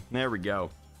awesome. There we go.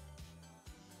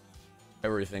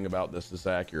 Everything about this is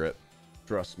accurate.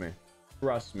 Trust me.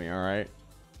 Trust me, alright?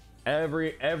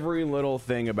 Every little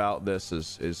thing about this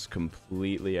is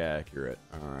completely accurate.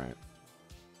 Alright.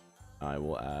 I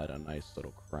will add a nice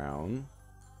little crown.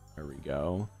 There we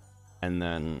go. And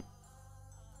then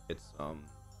it's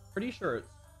pretty sure it's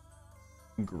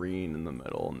green in the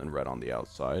middle and then red on the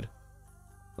outside.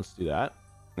 Let's do that.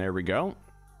 There we go.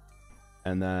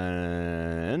 And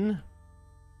then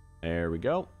there we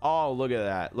go. Oh, look at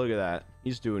that. Look at that.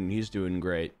 He's doing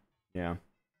great. Yeah.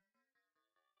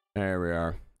 There we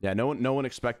are. Yeah, no one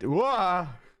expected. Whoa!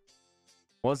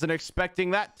 Wasn't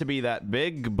expecting that to be that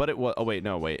big, but it was. Oh wait,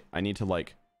 no, wait. I need to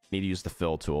use the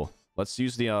fill tool. Let's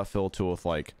use the fill tool with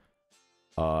we'll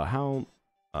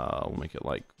make it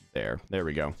like there. There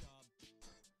we go.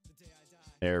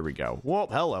 There we go. Well,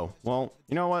 hello. Well,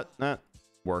 you know what? That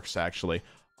works actually.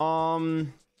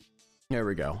 There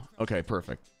we go. Okay,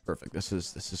 perfect. Perfect. This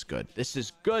is good. This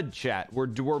is good, chat.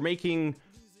 We're making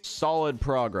solid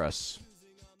progress.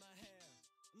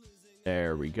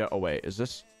 There we go. Oh wait, is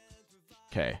this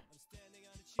okay?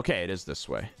 Okay, it is this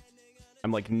way.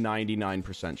 I'm like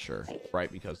 99% sure,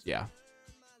 right? Because yeah.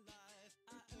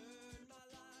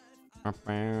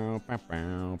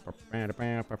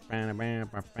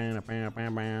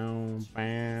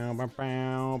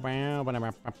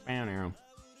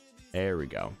 There we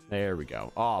go. There we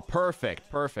go. Oh, perfect.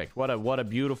 Perfect. What a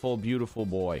beautiful, beautiful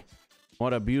boy.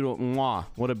 What a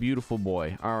beautiful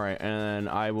boy. All right, and then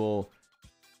I will.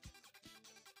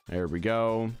 There we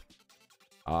go.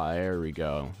 There we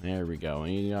go. There we go.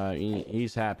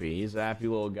 He's happy. He's a happy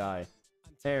little guy.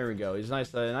 There we go. He's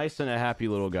nice and a happy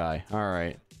little guy. All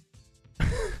right.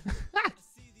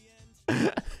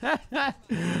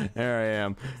 There I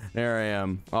am. There I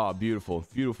am. Oh, beautiful.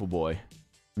 Beautiful boy.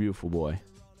 Beautiful boy.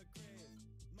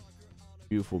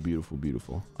 Beautiful, beautiful,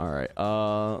 beautiful. All right.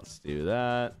 Let's do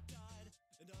that.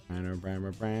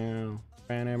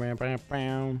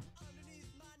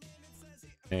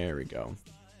 There we go.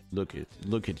 Look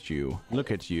at you.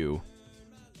 Look at you.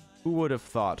 Who would have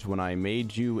thought when I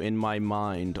made you in my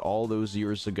mind all those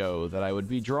years ago that I would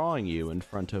be drawing you in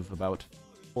front of about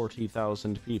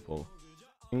 40,000 people?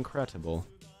 Incredible.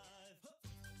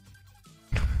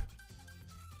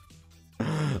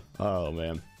 Oh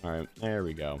man. All right. There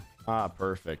we go. Ah,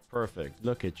 perfect. Perfect.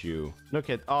 Look at you. Look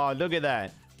at that. Look at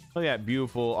that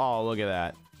beautiful. Oh, look at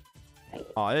that.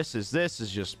 Oh, this is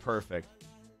just perfect.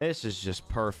 This is just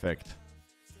perfect.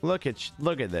 Look at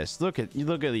this. Look at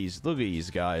these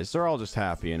guys. They're all just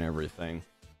happy and everything.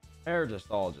 They're just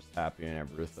all just happy and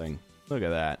everything. Look at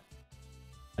that.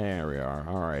 There we are.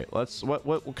 All right. Let's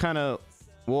what kind of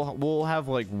we'll have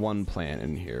like one plant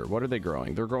in here. What are they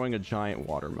growing? They're growing a giant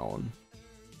watermelon.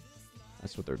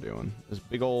 That's what they're doing. This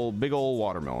big old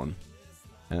watermelon.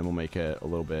 And we'll make it a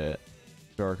little bit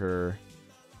darker.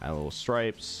 Add little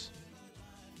stripes.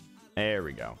 There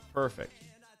we go. Perfect.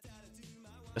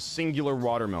 A singular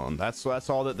watermelon. That's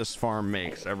all that this farm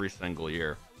makes every single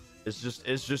year. It's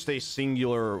just a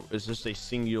singular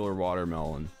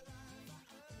watermelon.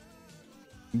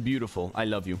 Beautiful. I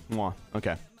love you. Mwah.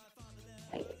 Okay.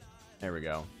 There we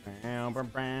go.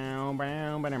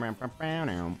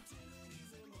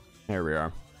 There we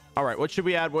are. All right, what should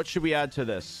we add? What should we add to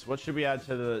this? What should we add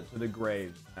to the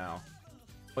graves now?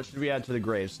 What should we add to the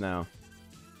graves now?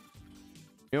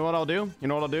 You know what I'll do? You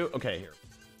know what I'll do? Okay, here.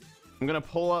 I'm gonna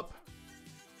pull up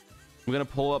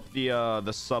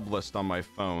the sub list on my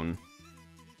phone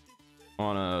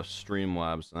on a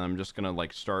Streamlabs, and I'm just gonna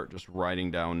like start just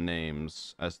writing down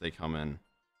names as they come in.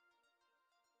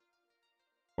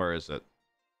 Where is it?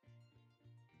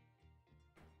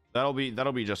 That'll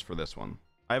be just for this one.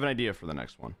 I have an idea for the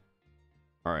next one.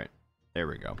 All right, there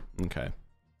we go. Okay.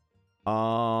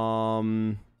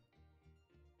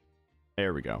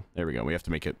 There we go. There we go. We have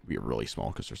to make it be really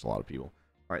small because there's a lot of people.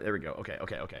 All right, there we go. Okay.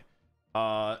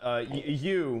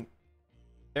 You.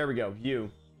 There we go. You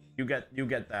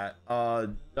get that. Oh,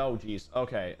 geez.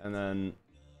 Okay, and then.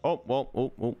 Oh, well.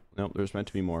 Oh. No, there's meant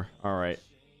to be more. All right.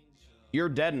 You're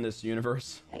dead in this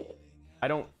universe. I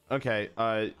don't. Okay.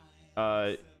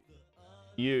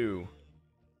 You.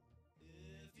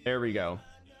 There we go.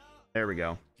 There we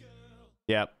go.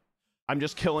 Yep. I'm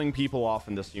just killing people off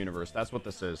in this universe. That's what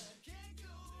this is.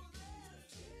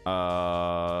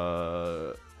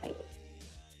 I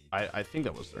think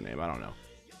that was their name. I don't know.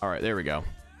 All right, there we go.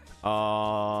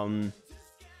 There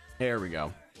we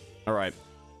go. All right.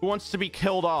 Who wants to be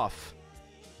killed off?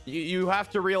 You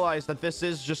have to realize that this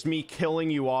is just me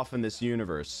killing you off in this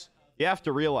universe. You have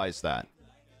to realize that.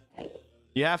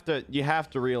 You have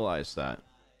to realize that.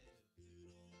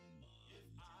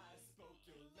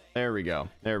 There we go.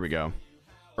 There we go.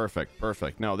 Perfect.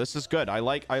 Perfect. No, this is good. I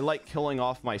like killing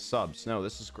off my subs. No,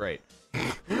 this is great.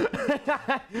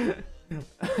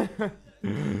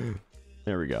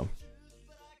 There we go.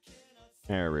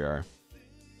 There we are.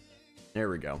 There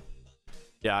we go.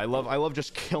 Yeah, I love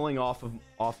just killing off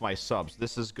my subs.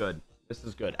 This is good. This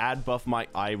is good. Add buff Mike.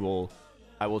 I will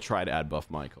try to add buff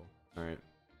Michael. All right.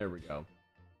 There we go.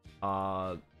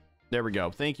 There we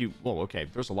go. Thank you. Well, okay.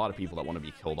 There's a lot of people that want to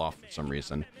be killed off for some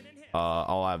reason.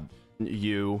 I'll have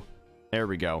you. There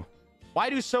we go. Why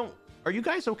do so? Are you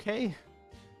guys okay?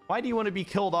 Why do you want to be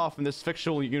killed off in this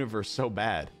fictional universe so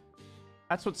bad?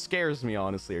 That's what scares me,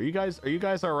 honestly. Are you guys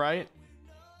all right?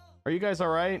 Are you guys all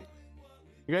right?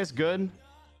 You guys good?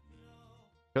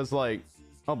 Because like,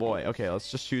 oh boy. Okay,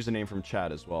 let's just choose a name from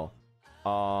chat as well.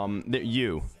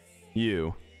 You.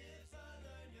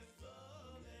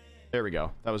 There we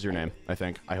go. That was your name, I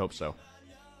think. I hope so.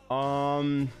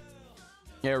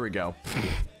 There we go.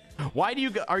 Why do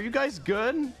you? Are you guys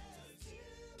good?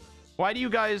 Why do you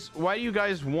guys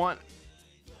want?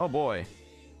 Oh boy.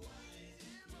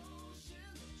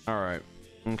 All right.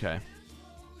 Okay.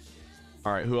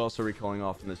 All right. Who else are we killing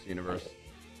off in this universe?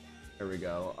 There we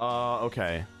go.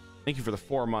 Okay. Thank you for the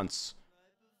 4 months.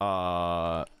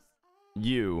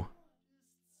 You.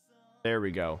 There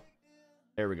we go.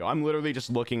 There we go. I'm literally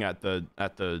just looking at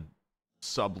the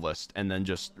sub list and then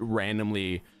just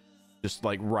randomly just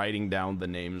like writing down the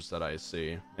names that I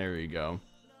see. There you go.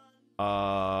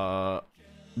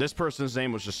 This person's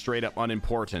name was just straight up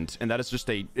unimportant, and that is just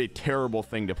a terrible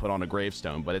thing to put on a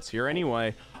gravestone, but it's here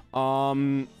anyway.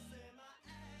 Uh-oh.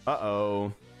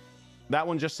 That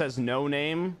one just says no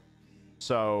name,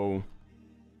 so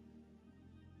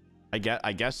I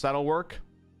guess that'll work.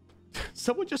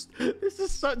 Someone just this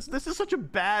is such a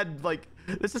bad, like,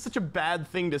 this is such a bad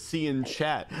thing to see in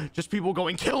chat. Just people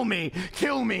going, kill me,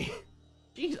 kill me.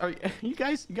 Jeez, are you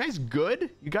guys good?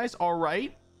 You guys all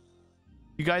right?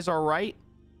 You guys all right?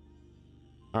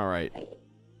 All right.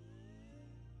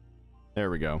 There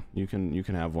we go. You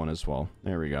can have one as well.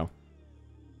 There we go.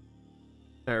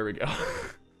 There we go.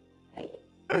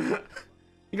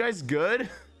 You guys good?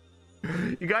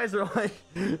 You guys are like,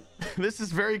 this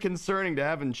is very concerning to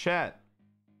have in chat.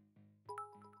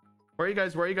 Why are you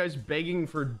guys begging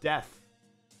for death?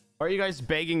 Why are you guys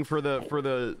begging for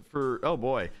oh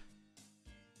boy.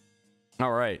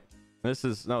 All right.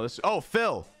 Oh,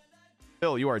 Phil,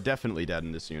 you are definitely dead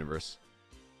in this universe.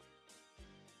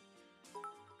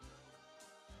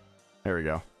 There we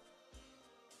go.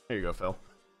 There you go, Phil.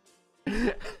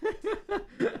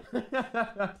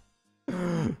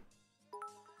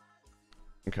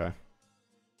 Okay.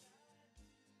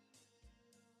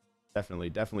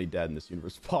 Definitely dead in this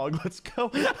universe. Pog, let's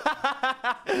go.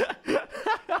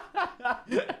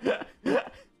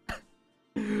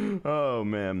 Oh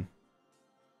man.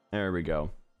 There we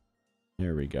go.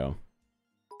 There we go.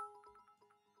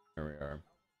 There we are.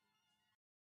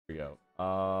 Here we go.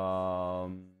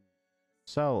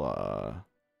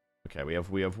 Okay, we have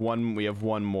one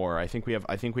more. I think we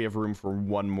have room for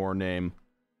one more name.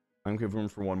 I think we have room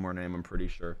for one more name, I'm pretty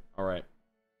sure. All right.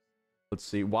 Let's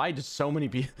see. Why does so many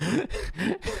people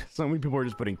are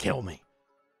just putting kill me.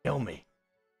 Kill me.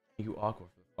 Thank you, Aqua,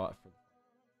 for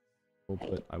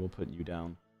I will put you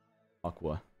down.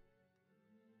 Aqua.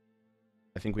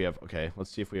 I think we have, okay, let's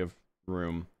see if we have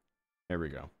room. There we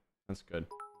go. That's good.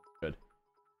 Good.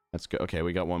 That's good. Okay,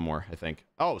 we got one more, I think.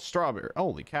 Oh, strawberry.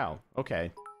 Holy cow.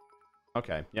 Okay.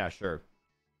 Okay, yeah, sure.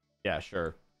 Yeah,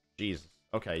 sure. Jesus.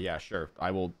 Okay, yeah, sure.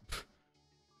 I will.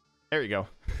 There you go.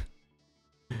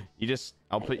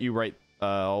 I'll put you right.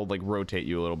 I'll like rotate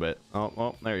you a little bit. Oh,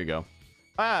 well, there you go.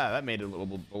 Ah, that made it a little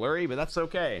bit blurry, but that's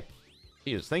okay.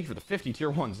 Jesus, thank you for the 50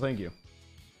 tier 1s. Thank you.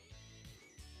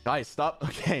 Guys, stop.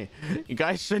 Okay, you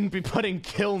guys shouldn't be putting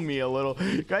kill me a little.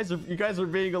 You guys are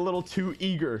being a little too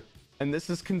eager, and this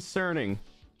is concerning.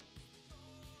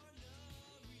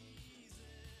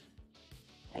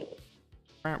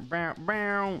 There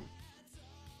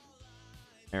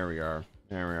we are.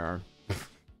 There we are.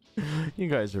 You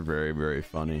guys are very, very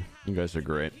funny. You guys are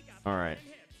great. All right.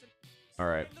 All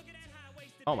right.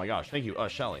 Oh my gosh. Thank you.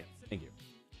 Shelly. Thank you.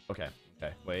 Okay.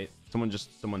 Okay. Wait. Someone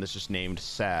that's just named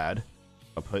Sad.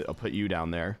 I'll put you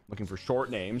down there. Looking for short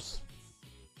names.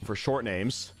 For short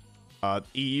names.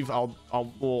 Eve.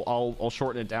 I'll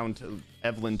shorten it down to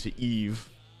Evelyn to Eve.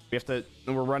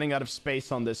 We're running out of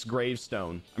space on this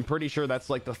gravestone. I'm pretty sure that's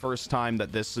like the first time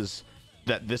that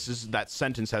that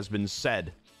sentence has been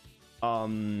said.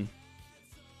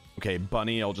 Okay,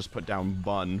 bunny, I'll just put down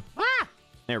bun. Ah!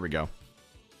 There we go.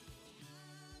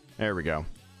 There we go.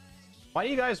 Why do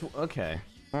you guys... Okay.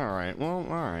 All right. Well,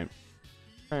 all right.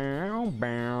 Bow,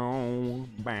 bow,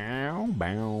 bow,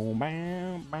 bow,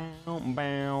 bow, bow,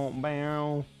 bow,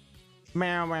 bow.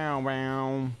 Bow, bow,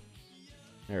 bow.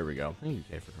 There we go. Thank you,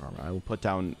 K, for karma. I will put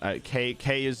down...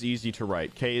 K is easy to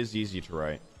write. K is easy to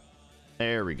write.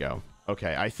 There we go.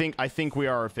 Okay, I think we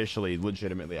are officially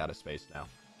legitimately out of space now.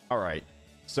 All right.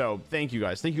 So thank you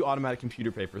guys. Thank you, Automatic Computer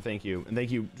Paper. Thank you, and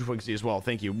thank you, Twigsy, as well.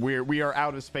 Thank you. We are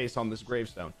out of space on this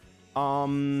gravestone.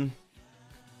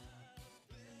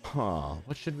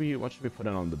 What should we put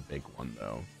in on the big one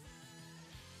though?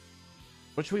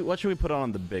 What should we put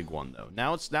on the big one though?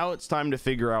 Now it's time to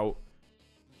figure out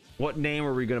what name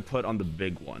are we gonna put on the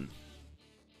big one.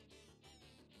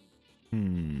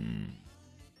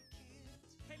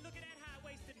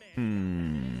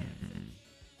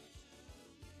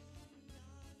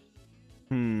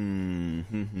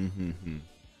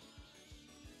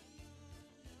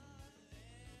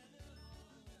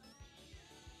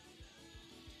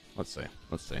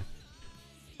 Let's see.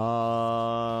 I'm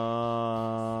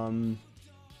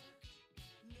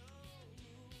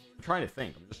trying to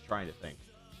think. I'm just trying to think.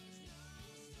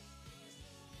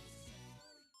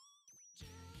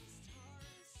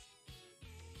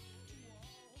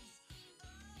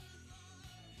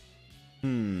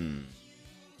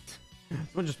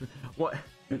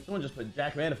 Someone just put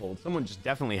Jack Manifold. Someone just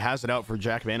definitely has it out for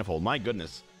Jack Manifold. My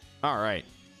goodness. All right.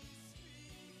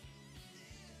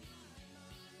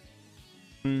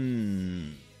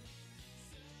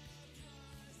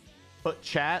 Put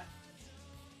chat.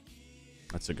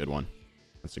 That's a good one.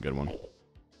 That's a good one.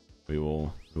 We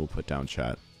will put down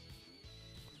chat.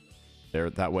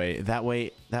 There, that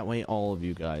way all of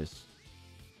you guys.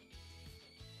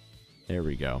 There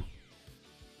we go.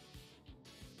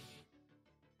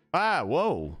 Ah,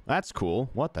 whoa, that's cool.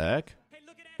 What the heck?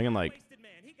 I can like,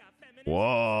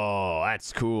 whoa,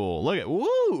 that's cool. Look at,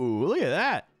 woo, look at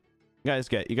that.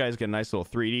 You guys get a nice little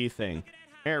 3D thing.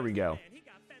 There we go.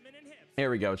 There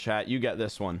we go, chat. You get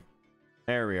this one.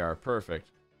 There we are. Perfect.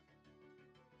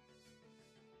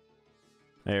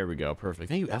 There we go. Perfect.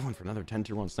 Thank you, Evelyn, for another 10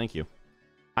 tier ones. Thank you.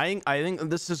 I think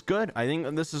this is good. I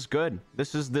think this is good.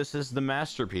 This is the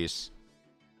masterpiece.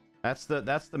 That's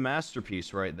the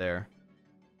masterpiece right there.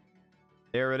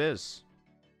 There it is.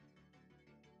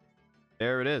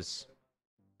 There it is.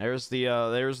 There's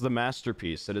the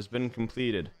masterpiece. It has been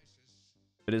completed.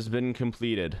 It has been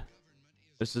completed.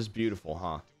 This is beautiful,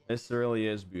 huh? This really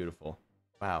is beautiful.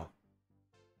 Wow.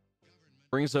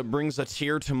 Brings a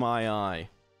tear to my eye.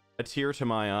 A tear to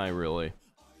my eye, really.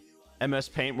 MS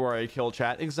Paint where I kill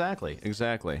chat. Exactly.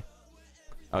 Exactly.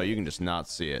 Oh, you can just not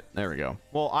see it. There we go.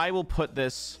 Well, I will put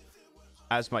this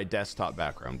as my desktop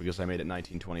background because I made it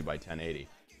 1920 by 1080.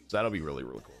 So that'll be really,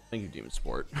 really cool. Thank you, Demon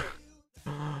Sport.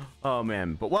 Oh,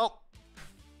 man. But, well...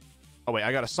 Oh, wait.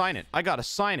 I gotta sign it. I gotta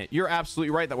sign it. You're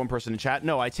absolutely right, that one person in chat.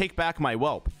 No, I take back my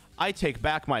whelp. I take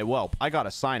back my whelp. I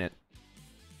gotta sign it.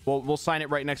 Well, we'll sign it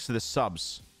right next to the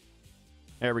subs.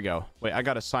 There we go. Wait, I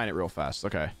gotta sign it real fast.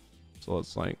 Okay. So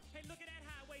let's like... Hey, look at that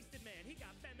high-waisted man. He got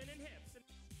feminine hips.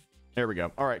 There we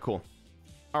go. All right, cool.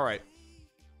 All right.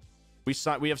 We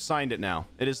have signed it now.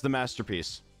 It is the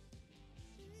masterpiece.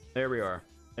 There we are.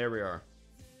 There we are.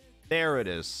 There it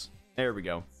is. There we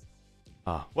go.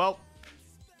 Well,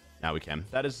 now we can.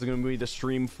 That is going to be the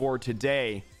stream for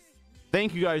today.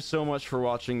 Thank you guys so much for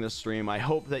watching this stream. I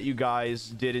hope that you guys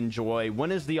did enjoy. When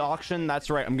is the auction? That's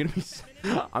right. I'm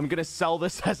gonna sell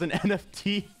this as an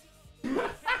NFT.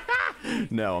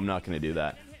 No, I'm not gonna do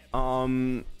that.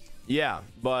 Yeah,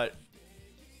 but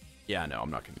yeah, no,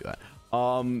 I'm not gonna do that.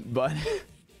 But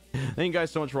thank you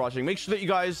guys so much for watching. Make sure that you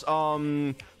guys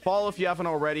follow if you haven't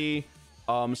already.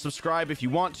 Subscribe if you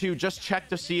want to. Just check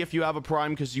to see if you have a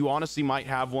Prime, because you honestly might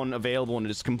have one available and it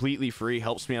is completely free.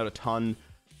 Helps me out a ton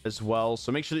as well.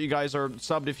 So make sure that you guys are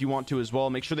subbed if you want to as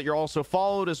well. Make sure that you're also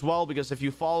followed as well, because if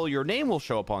you follow, your name will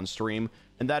show up on stream,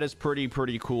 and that is pretty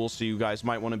cool. So you guys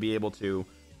might want to be able to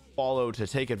follow to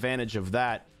take advantage of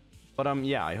that. But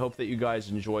yeah, I hope that you guys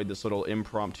enjoyed this little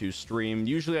impromptu stream.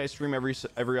 Usually I stream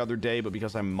every other day, but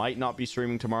because I might not be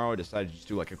streaming tomorrow, I decided to just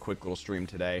do like a quick little stream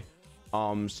today.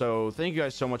 So thank you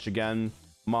guys so much again.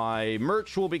 My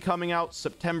merch will be coming out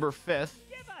September 5th.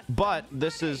 But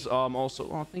this is also...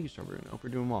 Oh, thank you, Strawberry. I hope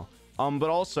you're doing well. But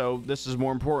also, this is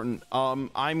more important.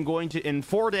 I'm going to... In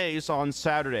 4 days on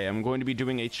Saturday, I'm going to be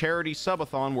doing a charity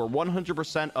subathon where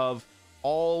 100% of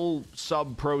all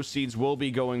sub proceeds will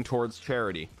be going towards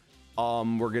charity.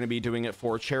 We're going to be doing it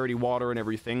for charity water and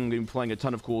everything. We're going to be playing a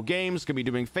ton of cool games. Going to be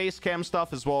doing face cam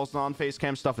stuff as well as non-face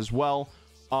cam stuff as well.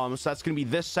 So that's going to be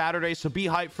this Saturday. So be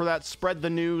hyped for that. Spread the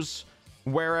news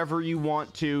wherever you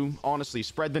want to. Honestly,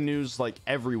 spread the news like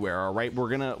everywhere. All right. We're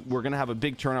going to have a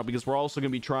big turnout because we're also going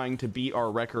to be trying to beat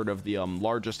our record of the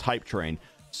largest hype train.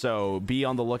 So be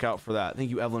on the lookout for that.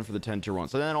 Thank you, Evelyn, for the 10 tier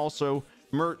ones. And then also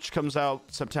merch comes out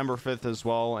September 5th as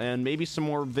well. And maybe some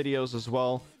more videos as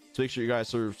well. So make sure you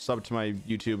guys are subbed to my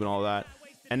YouTube and all that.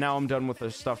 And now I'm done with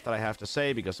the stuff that I have to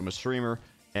say because I'm a streamer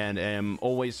and am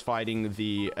always fighting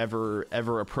the ever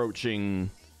approaching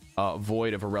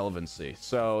void of irrelevancy.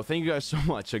 So thank you guys so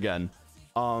much again.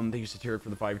 Thank you, Satir, for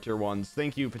the 5 tier ones.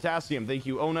 Thank you, Potassium. Thank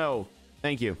you. Oh no.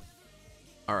 Thank you.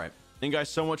 All right. Thank you guys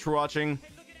so much for watching.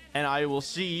 And I will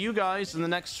see you guys in the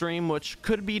next stream, which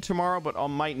could be tomorrow, but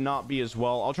might not be as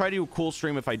well. I'll try to do a cool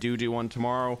stream if I do one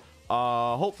tomorrow.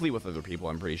 Hopefully with other people,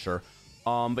 I'm pretty sure.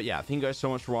 But yeah, thank you guys so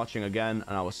much for watching again,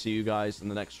 and I will see you guys in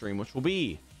the next stream, which will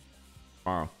be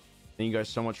tomorrow. Thank you guys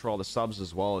so much for all the subs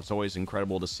as well. It's always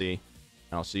incredible to see.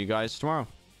 And I'll see you guys tomorrow.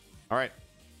 All right.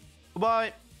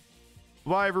 Bye-bye.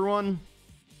 Bye, everyone.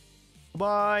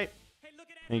 Bye.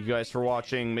 Thank you guys for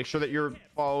watching. Make sure that you're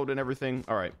followed and everything.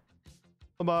 All right.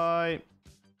 Bye-bye.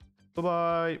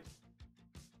 Bye-bye.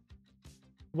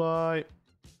 Bye.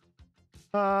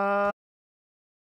 Bye.